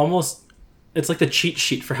 it's like the cheat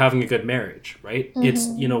sheet for having a good marriage, right? It's,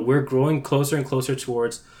 we're growing closer and closer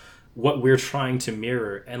towards what we're trying to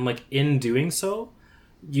mirror. And, like, in doing so,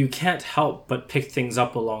 you can't help but pick things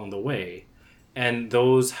up along the way. And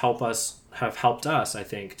those have helped us, I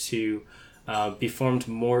think, to be formed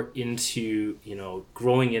more into,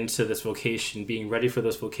 growing into this vocation, being ready for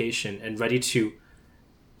this vocation, and ready to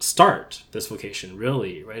start this vocation,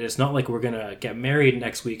 really, right? It's not like we're gonna get married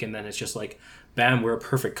next week and then it's just like, bam, we're a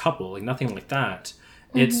perfect couple, like, nothing like that.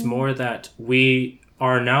 It's more that we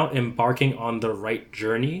are now embarking on the right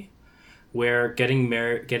journey, where getting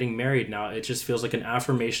married now, it just feels like an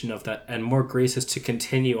affirmation of that, and more graces to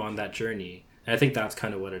continue on that journey. And I think that's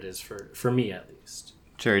kind of what it is for me, at least.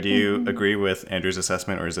 Cherry, do you agree with Andrew's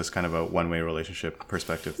assessment, or is this kind of a one-way relationship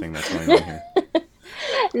perspective thing that's going on here?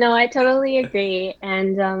 No, I totally agree.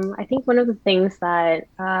 And I think one of the things that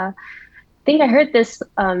I think I heard this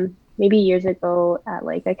maybe years ago at,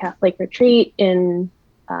 like, a Catholic retreat in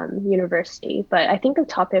university, but I think the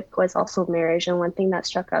topic was also marriage. And one thing that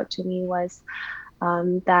struck out to me was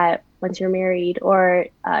that once you're married, or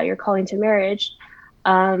you're calling to marriage,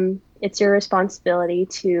 it's your responsibility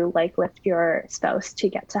to, like, lift your spouse to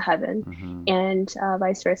get to heaven, and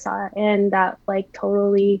vice versa. And that, like,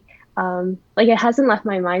 totally, like, it hasn't left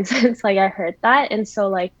my mind since, like, I heard that. And so,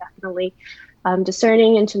 like, definitely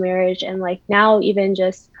discerning into marriage, and, like, now even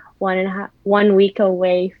just 1 week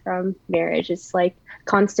away from marriage, it's like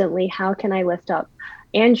constantly, how can I lift up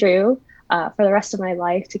Andrew for the rest of my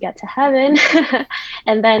life to get to heaven?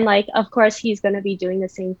 And then, like, of course, he's going to be doing the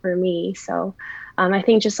same for me. So I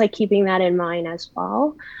think just, like, keeping that in mind as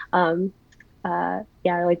well,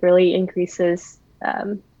 like, really increases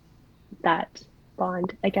that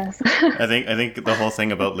bond, I guess. I think the whole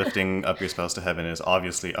thing about lifting up your spouse to heaven is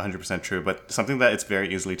obviously 100% true, but something that it's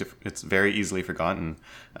very easily forgotten.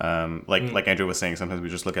 Like Andrew was saying, sometimes we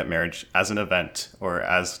just look at marriage as an event or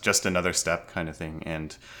as just another step kind of thing,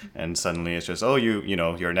 and suddenly it's just,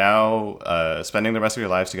 you're now spending the rest of your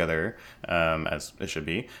lives together, as it should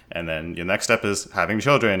be, and then your next step is having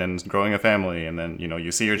children and growing a family, and then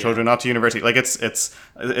you see your children off to university. Like, it's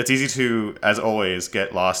easy to, as always,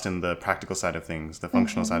 get lost in the practical side of things. things, the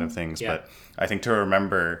functional side of things. Yeah. But I think to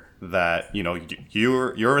remember that, you know,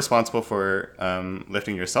 you're responsible for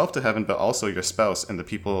lifting yourself to heaven, but also your spouse and the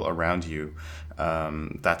people around you.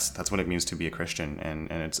 That's what it means to be a Christian,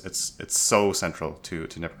 and it's so central to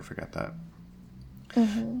never forget that.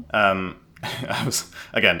 I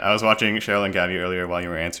was watching Cheryl and Gabby earlier while you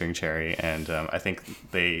were answering Cherry, and I think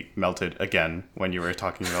they melted again when you were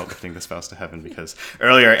talking about lifting the spouse to heaven, because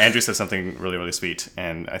earlier Andrew said something really, really sweet,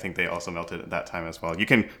 and I think they also melted at that time as well. You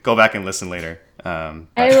can go back and listen later. I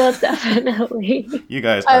will definitely. You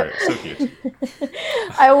guys are so cute.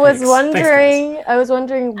 I was Thanks,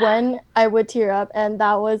 wondering when I would tear up, and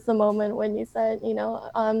that was the moment when you said, you know,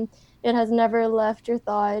 it has never left your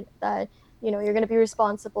thought that, you know, you're going to be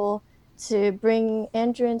responsible to bring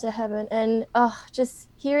Andrew into heaven. And just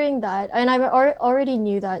hearing that, and I already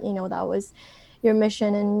knew that, you know, that was your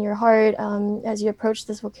mission and your heart as you approach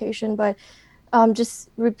this vocation, but just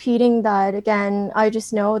repeating that again, I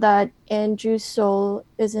just know that Andrew's soul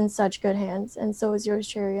is in such good hands, and so is yours,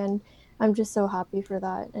 Cherry, and I'm just so happy for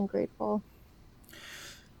that and grateful.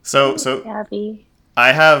 So Gabby.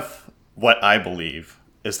 I have what I believe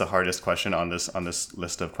is the hardest question on this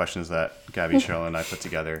list of questions that Gabby, Cheryl, and I put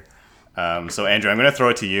together. So Andrew, I'm going to throw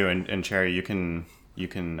it to you, and Cherry, you can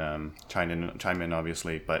chime in,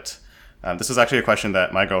 obviously. But this is actually a question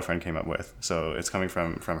that my girlfriend came up with, so it's coming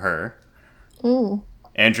from her.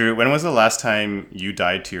 Andrew, when was the last time you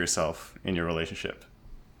died to yourself in your relationship?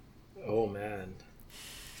 Oh man.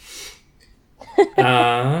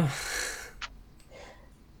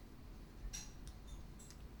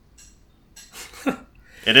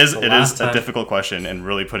 It is last a time. difficult question and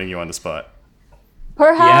really putting you on the spot.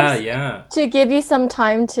 Perhaps Yeah. to give you some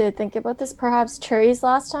time to think about this, perhaps Cherry's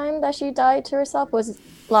last time that she died to herself was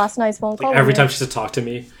last night's phone call. Like every time she used to talk to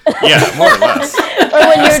me. Yeah, more or less. or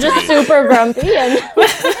when you're just super grumpy and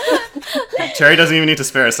Cherry doesn't even need to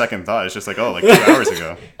spare a second thought. It's just like, oh, like 2 hours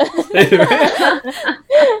ago.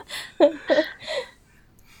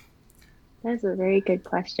 That's a very good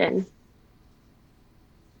question.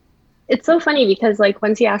 It's so funny because, like,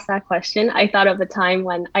 once you asked that question, I thought of a time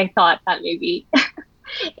when I thought that maybe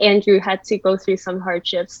Andrew had to go through some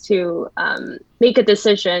hardships to make a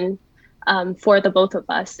decision for the both of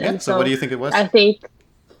us. Yeah, And so what do you think it was? I think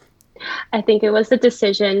it was the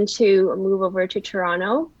decision to move over to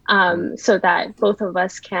Toronto so that both of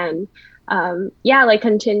us can like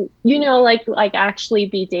continue, you know, like actually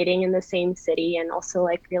be dating in the same city, and also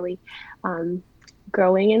like really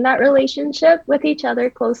growing in that relationship with each other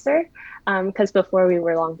closer, because before we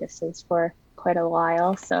were long distance for quite a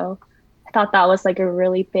while. So I thought that was like a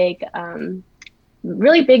really big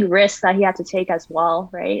risk that he had to take as well,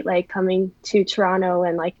 right? Like coming to Toronto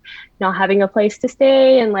and like not having a place to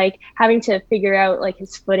stay and like having to figure out like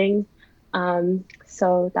his footing.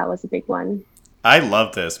 So that was a big one. I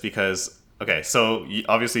love this because, okay, so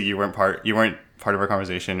obviously you weren't part of our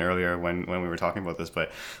conversation earlier when we were talking about this,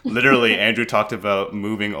 but literally Andrew talked about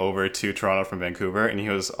moving over to Toronto from Vancouver, and he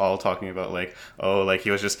was all talking about like, oh, like he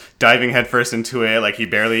was just diving headfirst into it, like he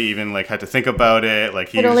barely even like had to think about it, like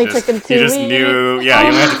he It only just took him 2 he just weeks. knew, yeah, he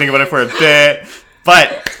only had to think about it for a bit,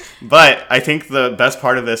 but I think the best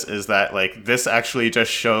part of this is that like this actually just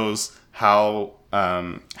shows how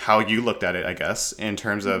you looked at it, I guess, in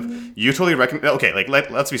terms of you totally okay, like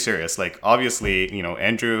let's be serious. Like obviously, you know,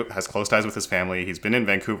 Andrew has close ties with his family. He's been in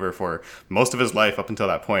Vancouver for most of his life up until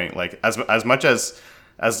that point. Like as much as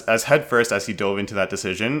head first as he dove into that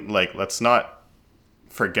decision, like let's not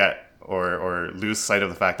forget or lose sight of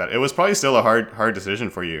the fact that it was probably still a hard decision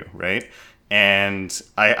for you, right? And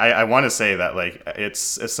I want to say that like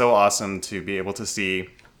it's so awesome to be able to see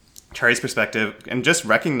Cherry's perspective and just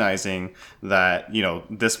recognizing that, you know,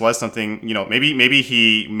 this was something, you know, maybe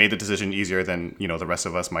he made the decision easier than, you know, the rest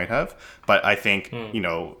of us might have, but I think you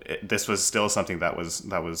know this was still something that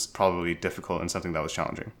was probably difficult and something that was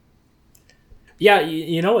challenging. Yeah,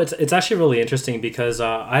 you know, it's actually really interesting because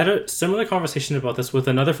I had a similar conversation about this with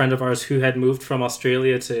another friend of ours who had moved from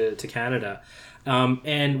Australia to Canada,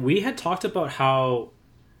 and we had talked about how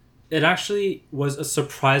it actually was a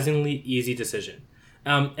surprisingly easy decision.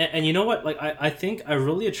 And you know what? Like, I think I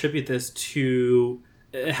really attribute this to,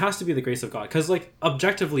 it has to be the grace of God. Because, like,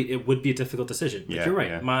 objectively, it would be a difficult decision. Like, Yeah, you're right.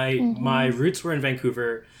 yeah. My roots were in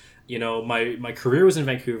Vancouver. You know, my career was in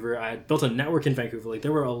Vancouver. I had built a network in Vancouver. Like,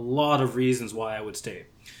 there were a lot of reasons why I would stay.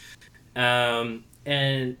 And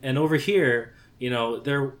over here, you know,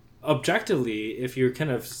 there objectively, if you're kind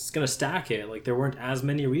of going to stack it, like, there weren't as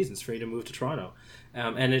many reasons for you to move to Toronto.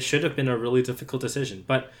 And it should have been a really difficult decision,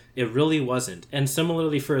 but it really wasn't. And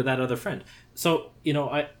similarly for that other friend. So, you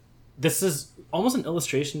know, this is almost an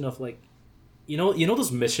illustration of like you know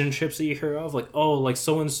those mission trips that you hear of, like, oh, like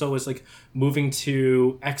so and so is like moving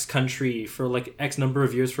to X country for like X number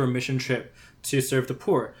of years for a mission trip to serve the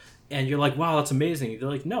poor, and you're like, wow, that's amazing. They're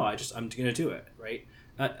like, no, I'm gonna do it, right?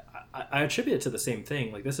 I attribute it to the same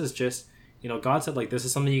thing. Like, this is just, God said, like, this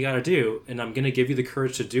is something you got to do, and I'm gonna give you the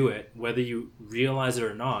courage to do it, whether you realize it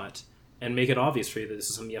or not, and make it obvious for you that this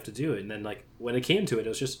is something you have to do. And then, like, when it came to it, it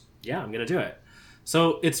was just, yeah, I'm gonna do it.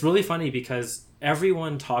 So it's really funny because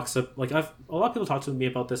everyone talks of, like, a lot of people talk to me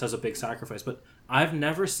about this as a big sacrifice, but I've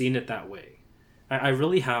never seen it that way. I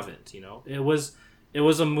really haven't. It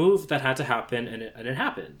was a move that had to happen, and it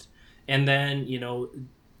happened. And then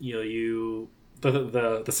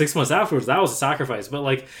the 6 months afterwards, that was a sacrifice. But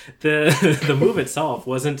like the move itself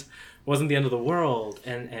wasn't the end of the world.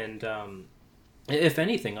 And if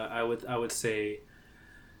anything, I would say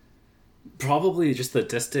probably just the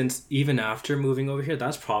distance, even after moving over here,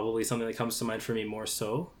 that's probably something that comes to mind for me more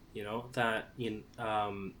so.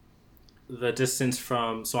 The distance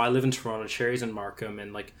from, so I live in Toronto, Cherry's in Markham,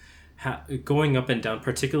 and like going up and down,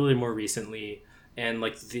 particularly more recently, and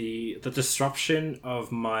like the disruption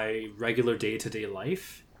of my regular day-to-day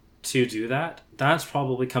life to do that's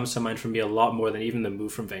probably comes to mind for me a lot more than even the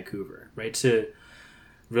move from Vancouver, right? To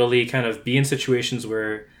really kind of be in situations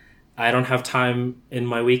where I don't have time in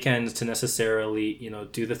my weekends to necessarily,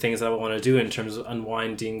 do the things that I want to do in terms of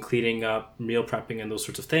unwinding, cleaning up, meal prepping, and those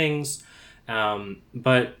sorts of things.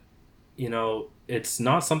 But, it's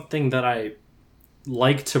not something that I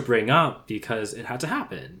like to bring up because it had to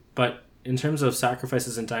happen. But in terms of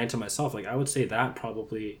sacrifices and dying to myself, like, I would say that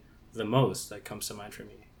probably the most that comes to mind for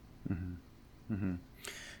me. Mm-hmm. Mm-hmm.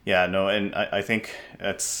 Yeah, no, and I think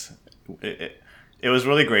it was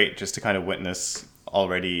really great just to kind of witness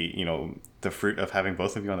already, the fruit of having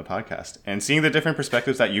both of you on the podcast and seeing the different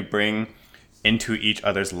perspectives that you bring into each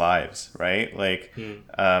other's lives, right? Like,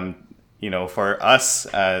 for us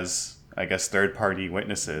as, I guess, third-party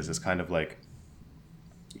witnesses, is kind of like,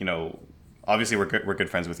 obviously we're good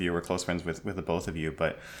friends with you, we're close friends with the both of you,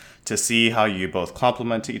 but to see how you both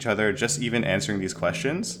complement each other, just even answering these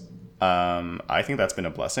questions, I think that's been a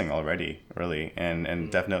blessing already, really,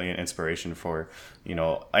 and definitely an inspiration for,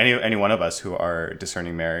 any one of us who are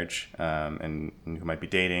discerning marriage, and who might be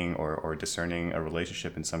dating or discerning a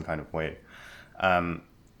relationship in some kind of way. On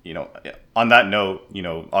that note,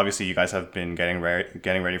 obviously you guys have been getting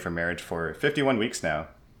ready for marriage for 51 weeks now,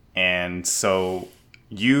 and so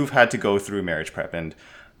you've had to go through marriage prep, and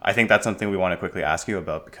I think that's something we want to quickly ask you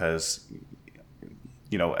about because,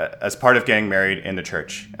 as part of getting married in the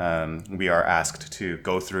church, we are asked to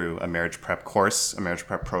go through a marriage prep course, a marriage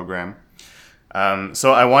prep program.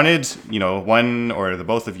 So I wanted, one or the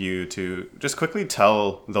both of you to just quickly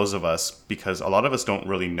tell those of us, because a lot of us don't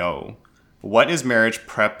really know, what is marriage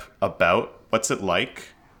prep about? What's it like?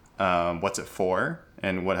 What's it for?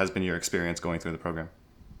 And what has been your experience going through the program?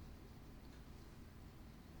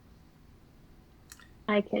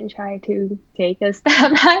 I can try to take a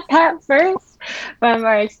stab at that first from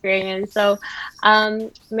our experience. So,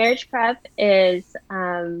 marriage prep is,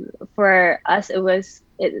 for us,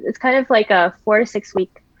 it's kind of like a 4 to 6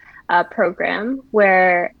 week program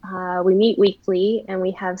where we meet weekly and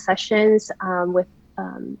we have sessions with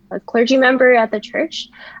a clergy member at the church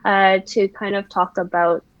to kind of talk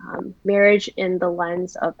about marriage in the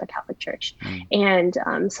lens of the Catholic Church and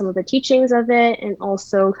some of the teachings of it, and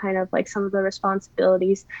also kind of like some of the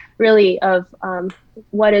responsibilities really of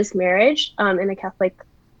what is marriage in a Catholic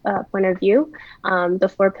point of view,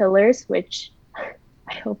 the 4 pillars, which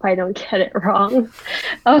I hope I don't get it wrong,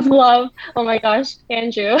 of love. Oh my gosh,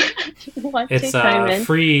 Andrew. It's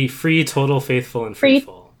free, total, faithful, and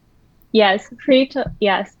fruitful. Yes,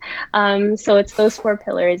 yes. So it's those 4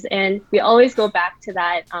 pillars, and we always go back to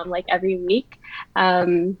that like every week.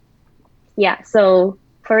 So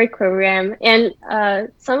for a program, and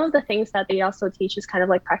some of the things that they also teach is kind of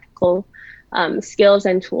like practical skills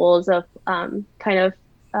and tools of kind of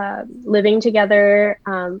living together,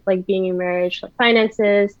 like being in marriage, like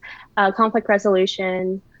finances, conflict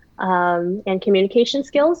resolution, and communication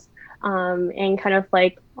skills. And kind of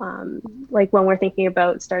like when we're thinking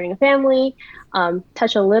about starting a family,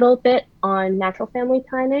 touch a little bit on natural family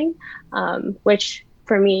planning, which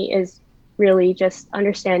for me is really just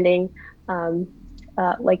understanding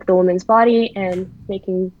like the woman's body and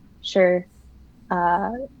making sure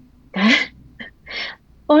oh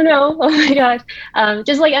no, oh my gosh,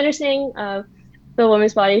 just like understanding the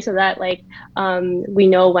woman's body so that like we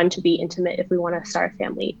know when to be intimate if we want to start a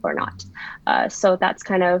family or not. So that's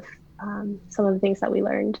kind of some of the things that we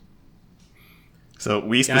learned. So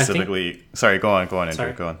we specifically, sorry, go on,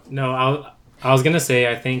 Andrew, go on. No, I was gonna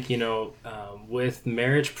say, I think with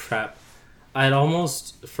marriage prep, I'd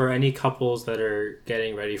almost, for any couples that are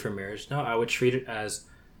getting ready for marriage now, I would treat it as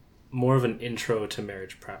more of an intro to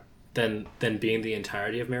marriage prep than being the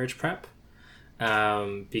entirety of marriage prep,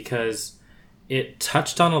 because it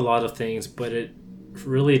touched on a lot of things, but it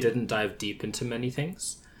really didn't dive deep into many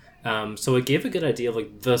things. So it gave a good idea of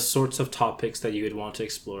like the sorts of topics that you would want to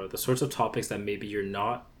explore, the sorts of topics that maybe you're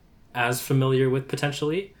not as familiar with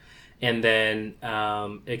potentially, and then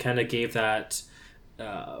it kind of gave that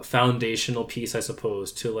foundational piece, I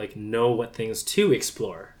suppose, to like know what things to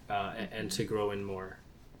explore and to grow in more.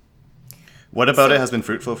 What about it has been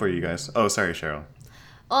fruitful for you guys? Oh, sorry, Cheryl.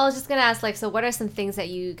 Well, I was just gonna ask, like, so what are some things that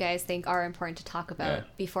you guys think are important to talk about Yeah.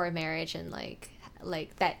 before marriage, and like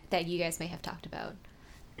that you guys may have talked about?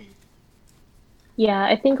 Yeah,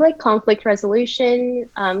 I think like conflict resolution,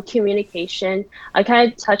 communication. I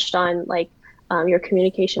kind of touched on like your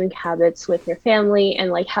communication habits with your family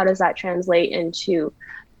and like how does that translate into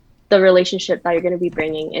the relationship that you're going to be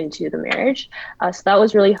bringing into the marriage. So that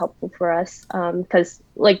was really helpful for us because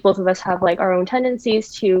like both of us have like our own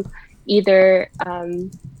tendencies to either,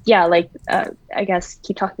 I guess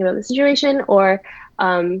keep talking about the situation or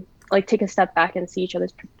like take a step back and see each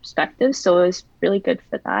other's perspectives. So it was really good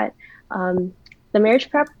for that. The marriage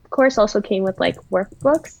prep course also came with like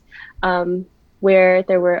workbooks where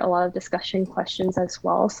there were a lot of discussion questions as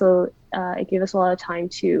well. So it gave us a lot of time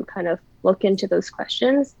to kind of look into those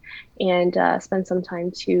questions and spend some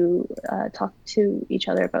time to talk to each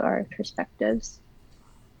other about our perspectives.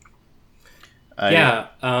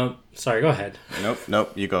 Sorry, go ahead.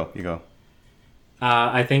 Nope. You go.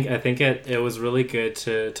 I think it was really good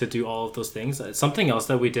to do all of those things. Something else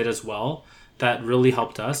that we did as well that really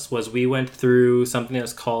helped us was we went through something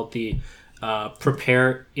that's called the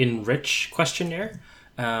Prepare Enrich questionnaire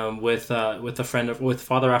with a friend with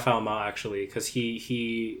Father Rafael Ma, actually, because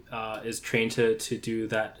he is trained to do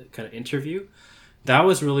that kind of interview. That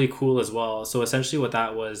was really cool as well. So essentially, what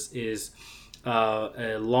that was is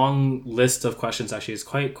a long list of questions. Actually, it's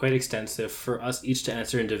quite extensive for us each to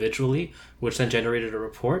answer individually, which then generated a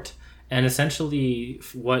report. And essentially,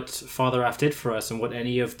 what Father Raf did for us, and what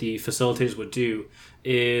any of the facilitators would do,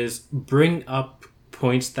 is bring up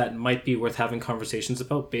points that might be worth having conversations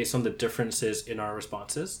about based on the differences in our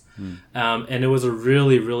responses. And it was a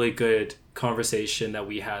really, really good conversation that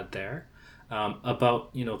we had there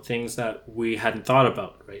about things that we hadn't thought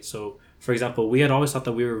about, right? So, for example, we had always thought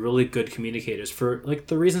that we were really good communicators for like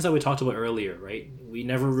the reasons that we talked about earlier, right? We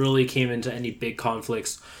never really came into any big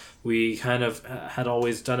conflicts. We kind of had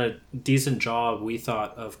always done a decent job, we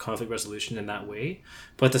thought, of conflict resolution in that way.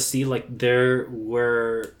 But to see like there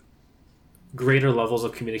were greater levels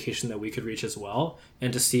of communication that we could reach as well,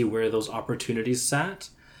 and to see where those opportunities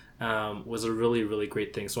sat was a really, really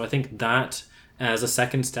great thing. So I think that as a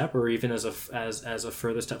second step, or even as a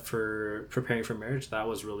further step for preparing for marriage, that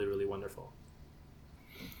was really, really wonderful.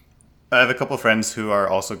 I have a couple of friends who are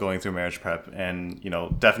also going through marriage prep, and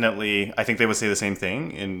definitely, I think they would say the same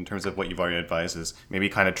thing in terms of what you've already advised, is maybe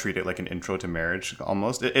kind of treat it like an intro to marriage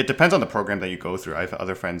almost. It depends on the program that you go through. I have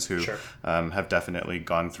other friends who Sure. Have definitely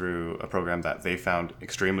gone through a program that they found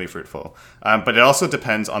extremely fruitful. But it also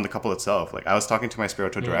depends on the couple itself. Like I was talking to my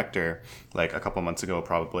spiritual director like a couple months ago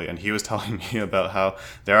probably, and he was telling me about how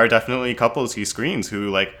there are definitely couples he screens who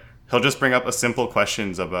like he'll just bring up a simple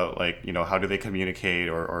questions about like how do they communicate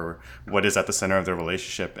or what is at the center of their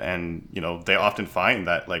relationship, and they often find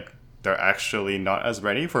that like they're actually not as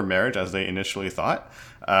ready for marriage as they initially thought.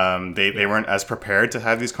 They weren't as prepared to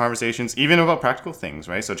have these conversations even about practical things,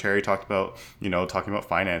 right? So Cherry talked about talking about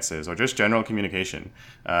finances or just general communication,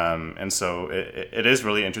 and so it is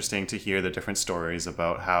really interesting to hear the different stories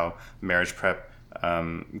about how marriage prep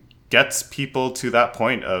gets people to that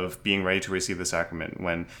point of being ready to receive the sacrament,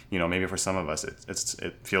 when maybe for some of us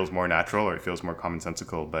it feels more natural or it feels more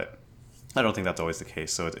commonsensical, but I don't think that's always the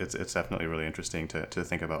case. So it's definitely really interesting to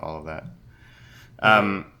think about all of that.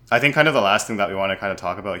 I think kind of the last thing that we want to kind of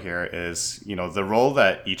talk about here is the role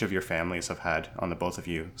that each of your families have had on the both of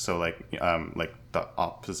you. So like the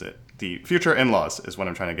opposite, the future in-laws is what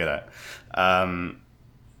I'm trying to get at.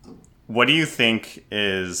 What do you think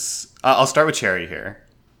is? I'll start with Cherry here.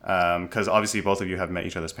 Because obviously both of you have met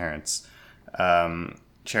each other's parents.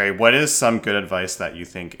 Cherry, what is some good advice that you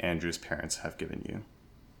think Andrew's parents have given you?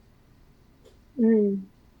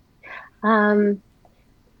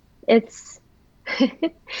 It's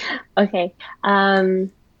okay. I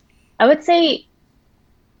would say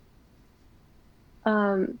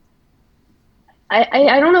I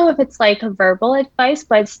don't know if it's like a verbal advice,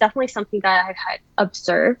 but it's definitely something that I've had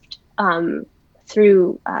observed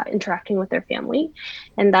through interacting with their family,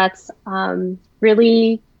 and that's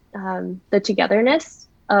really the togetherness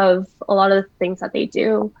of a lot of the things that they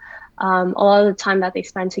do. A lot of the time that they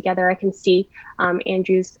spend together, I can see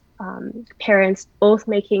Andrew's parents both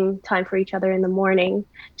making time for each other in the morning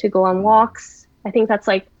to go on walks. I think that's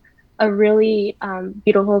like a really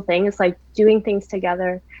beautiful thing. It's like doing things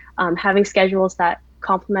together, having schedules that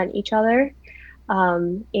complement each other,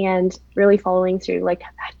 and really following through, like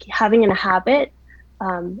having a habit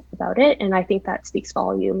about it. And I think that speaks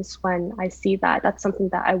volumes when I see that. That's something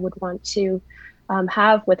that I would want to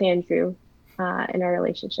have with Andrew in our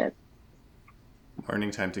relationship.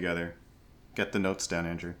 Morning time together. Get the notes down,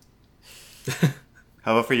 Andrew.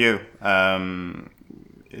 How about for you?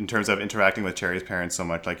 In terms of interacting with Cherry's parents so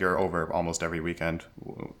much, like you're over almost every weekend.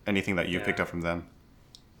 Anything that you picked up from them?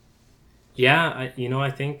 Yeah, I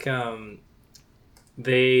think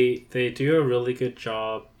they do a really good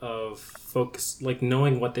job of focus, like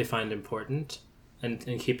knowing what they find important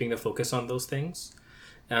and keeping the focus on those things.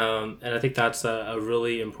 And I think that's a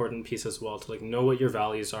really important piece as well, to like know what your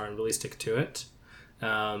values are and really stick to it.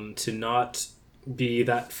 To not be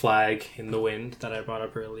that flag in the wind that I brought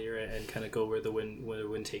up earlier, and kind of go where the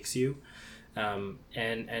wind takes you,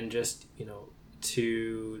 and just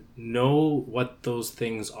to know what those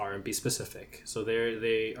things are and be specific. So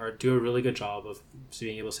they do a really good job of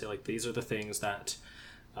being able to say, like, these are the things that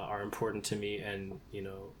are important to me, and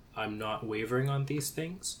I'm not wavering on these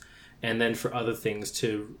things. And then for other things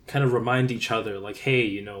to kind of remind each other, like,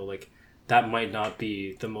 hey, like, that might not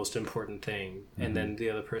be the most important thing, and then the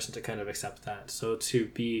other person to kind of accept that. So to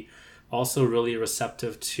be also really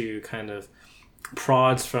receptive to kind of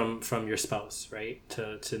prods from your spouse, right?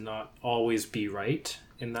 To not always be right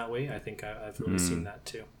in that way. I think I've really seen that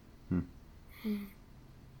too.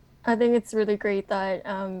 I think it's really great that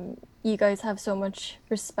you guys have so much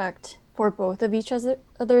respect for both of each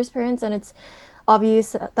other's parents, and it's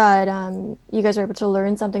obvious that you guys are able to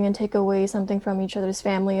learn something and take away something from each other's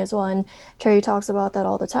family as well. And Cherry talks about that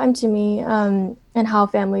all the time to me, and how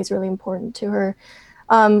family is really important to her.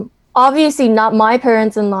 Obviously not my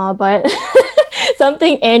parents-in-law, but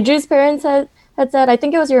something Andrew's parents had said, I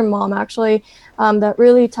think it was your mom actually, that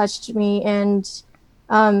really touched me. And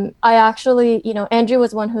I actually, Andrew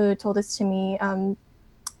was one who told this to me,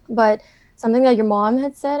 but something that your mom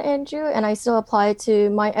had said, Andrew, and I still apply to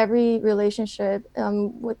my every relationship,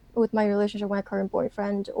 with my relationship with my current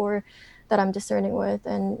boyfriend, or that I'm discerning with,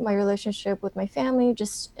 and my relationship with my family.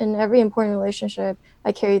 Just in every important relationship,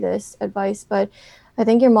 I carry this advice. But I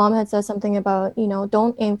think your mom had said something about,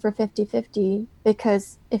 don't aim for 50-50,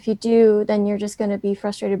 because if you do, then you're just going to be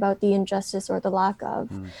frustrated about the injustice or the lack of.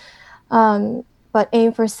 But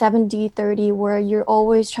aim for 70-30, where you're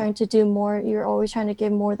always trying to do more. You're always trying to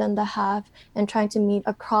give more than the half, and trying to meet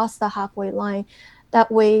across the halfway line.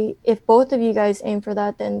 That way, if both of you guys aim for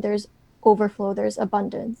that, then there's overflow, there's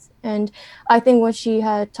abundance. And I think what she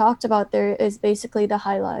had talked about there is basically the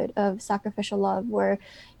highlight of sacrificial love, where,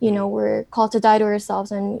 we're called to die to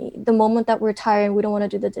ourselves. And the moment that we're tired and we don't want to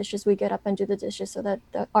do the dishes, we get up and do the dishes so that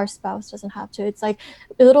our spouse doesn't have to. It's like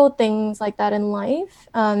little things like that in life.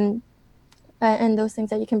 And those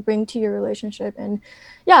things that you can bring to your relationship. And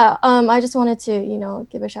I just wanted to,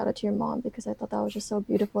 give a shout out to your mom, because I thought that was just so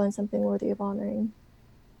beautiful and something worthy of honoring.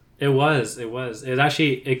 It was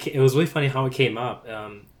actually, it was really funny how it came up.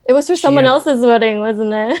 It was for someone else's wedding,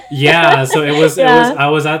 wasn't it? Yeah. So it was, I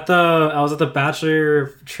was at the bachelor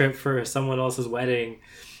trip for someone else's wedding.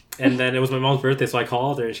 And then it was my mom's birthday, so I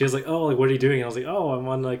called her, and she was like, "Oh, like, what are you doing?" And I was like, "Oh, I'm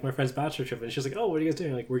on like my friend's bachelor trip." And she was like, "Oh, what are you guys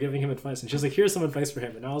doing?" Like, we're giving him advice. And she was like, "Here's some advice for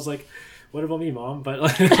him." And I was like, "What about me, Mom?" But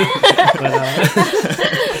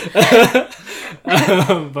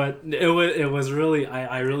but it was really,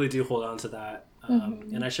 I really do hold on to that,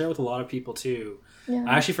 and I share it with a lot of people too. Yeah.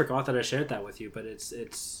 I actually forgot that I shared that with you, but it's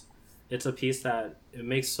a piece that it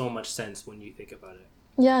makes so much sense when you think about it.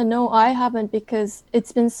 Yeah, no, I haven't, because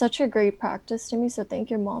it's been such a great practice to me. So thank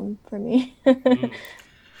your mom for me.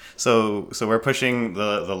 So we're pushing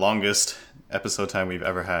the longest episode time we've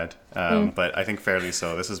ever had, but I think fairly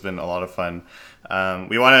so. This has been a lot of fun.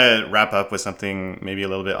 We want to wrap up with something maybe a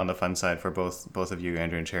little bit on the fun side for both of you,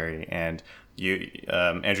 Andrew and Cherry. And you,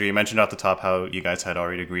 Andrew, you mentioned off the top how you guys had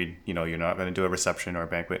already agreed, you're not going to do a reception or a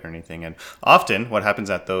banquet or anything. And often what happens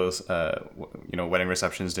at those, wedding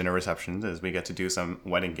receptions, dinner receptions, is we get to do some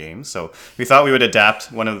wedding games. So we thought we would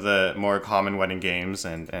adapt one of the more common wedding games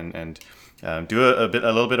and do a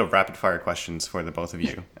little bit of rapid fire questions for the both of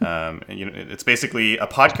you. It's basically a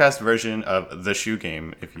podcast version of the shoe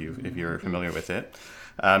game, if you're familiar with it.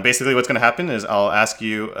 Basically, what's going to happen is I'll ask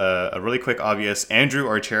you a really quick, obvious Andrew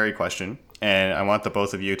or Cherry question, and I want the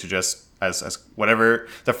both of you to just as whatever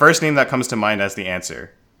the first name that comes to mind as the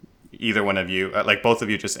answer. either one of you, like both of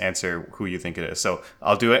you, just answer who you think it is. So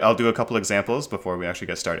I'll do it. I'll do a couple examples before we actually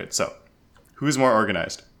get started. So, who's more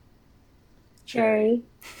organized? Cherry.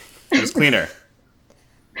 Who's cleaner?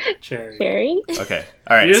 Cherry. Cherry. Okay.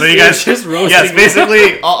 All right. You're So you just- guys, you're just roasting yes, me.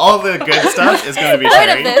 basically all the good stuff is going to be Part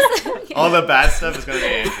of Cherry. this. All the bad stuff is going to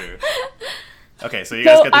be Andrew. Okay, so you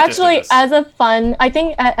guys So get the gist of actually, this. as a fun, I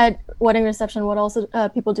think at wedding reception, what also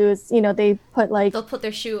people do is, they put like They'll put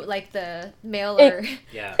their shoe like the male It- or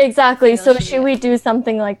Yeah. exactly. So Should should we do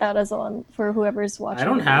something like that as well for whoever's watching? I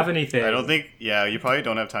don't have anything. I don't think. Yeah, you probably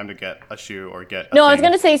don't have time to get a shoe or get. A No, I was thing.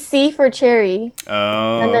 gonna say C for Cherry,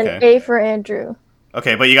 Oh, and then okay. A for Andrew.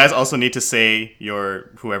 Okay, but you guys also need to say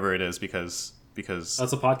your whoever it is because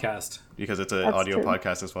That's a podcast. it's an That's audio true.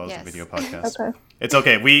 podcast as well as Yes. a video podcast. Okay. It's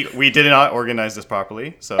okay. We did not organize this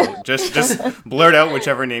properly, so just blurt out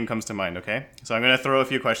whichever name comes to mind. Okay. So I'm gonna throw a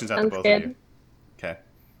few questions at the Sounds both good. of you. Okay.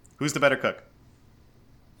 Who's the better cook?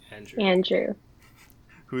 Andrew. Andrew.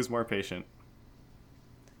 Who's more patient?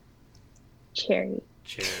 Cherry.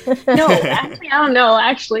 Cherry. No, actually, I don't know.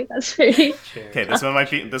 Actually, that's very. Cherry. Okay,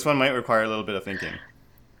 this one might require a little bit of thinking.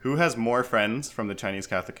 Who has more friends from the Chinese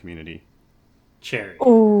Catholic community? Cherry.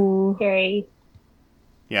 Ooh. Cherry.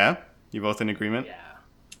 Yeah, you both in agreement? Yeah.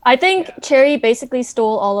 I think Cherry basically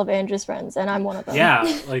stole all of Andrew's friends, and I'm one of them. Yeah,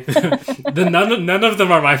 like none of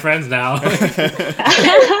them are my friends now. We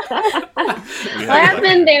I have luck.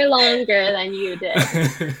 been there longer than you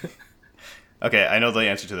did. Okay, I know the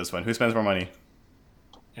answer to this one. Who spends more money?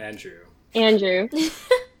 Andrew. Andrew.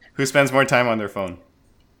 Who spends more time on their phone?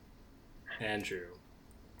 Andrew.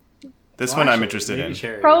 This Well, one I'm actually, interested maybe in.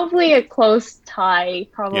 Cherry. Probably a close tie.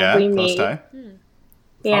 Probably Yeah, me. close tie.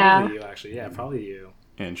 Yeah. Probably you, actually. Yeah, probably you.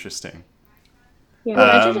 Interesting. Yeah.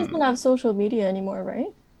 Well, Andrew Um, doesn't have social media anymore, right?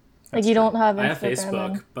 Like That's you true. don't have Instagram. I have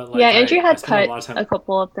Facebook, but like, Yeah, Andrew I had spend a cut lot of time. a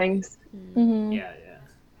couple of things. Mhm. Yeah,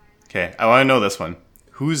 Okay, I want to know this one.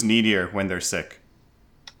 Who's needier when they're sick?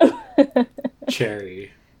 yeah.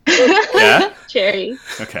 Cherry. Yeah? Cherry.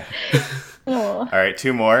 Okay. Oh. All right,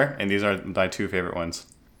 two more, and these are my two favorite ones.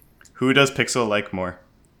 Who does Pixel like more?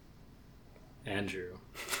 Andrew.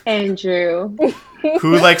 Andrew.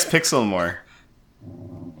 Who likes Pixel more?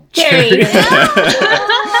 Cherry.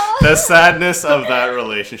 The sadness of that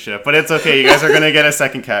relationship. But it's okay. You guys are going to get a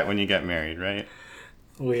second cat when you get married, right?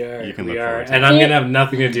 We are. You can We look are. forward to And it. I'm gonna have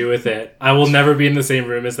nothing to do with it. I will never be in the same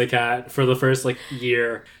room as the cat for the first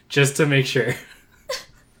year, just to make sure.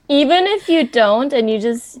 Even if you don't, and you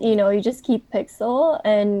just keep Pixel,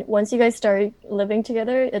 and once you guys start living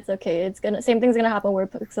together, it's okay. Same thing's gonna happen where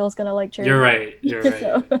Pixel's gonna like Cherry. You're right. You're right.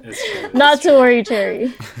 So- It's true. Not to worry,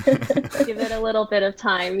 Cherry. Give it a little bit of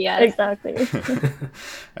time. Yes. Exactly.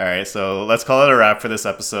 All right, so let's call it a wrap for this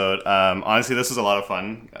episode. Honestly, this was a lot of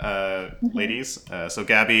fun, ladies. So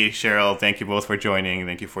Gabby, Cheryl, thank you both for joining.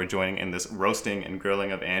 Thank you for joining in this roasting and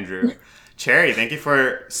grilling of Andrew. Cherry, thank you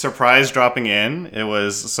for surprise dropping in. It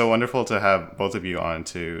was so wonderful to have both of you on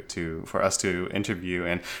for us to interview,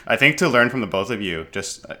 and I think to learn from the both of you.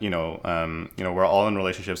 Just we're all in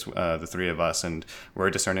relationships, the three of us, and we're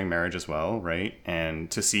discerning marriage as well, right? And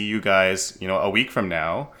to see you guys, a week from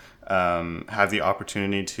now, have the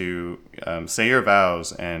opportunity to say your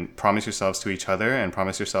vows and promise yourselves to each other and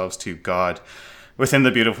promise yourselves to God within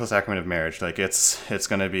the beautiful sacrament of marriage. Like it's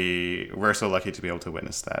gonna be, we're so lucky to be able to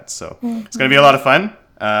witness that. So it's gonna be a lot of fun.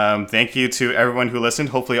 Thank you to everyone who listened.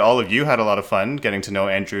 Hopefully all of you had a lot of fun getting to know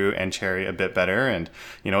Andrew and Cherry a bit better. And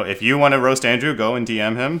if you want to roast Andrew, go and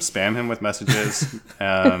DM him, spam him with messages,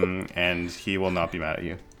 and he will not be mad at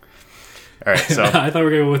you. All right, so I thought we were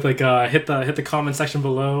gonna go with hit the comment section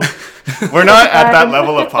below. we're not at that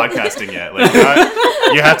level of podcasting yet. Like,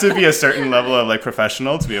 you have to be a certain level of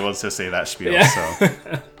professional to be able to say that spiel. Yeah.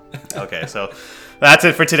 So, okay, so that's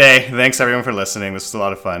it for today. Thanks everyone for listening. This was a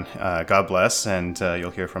lot of fun. God bless, and you'll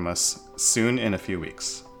hear from us soon in a few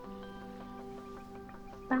weeks.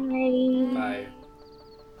 Bye. Bye.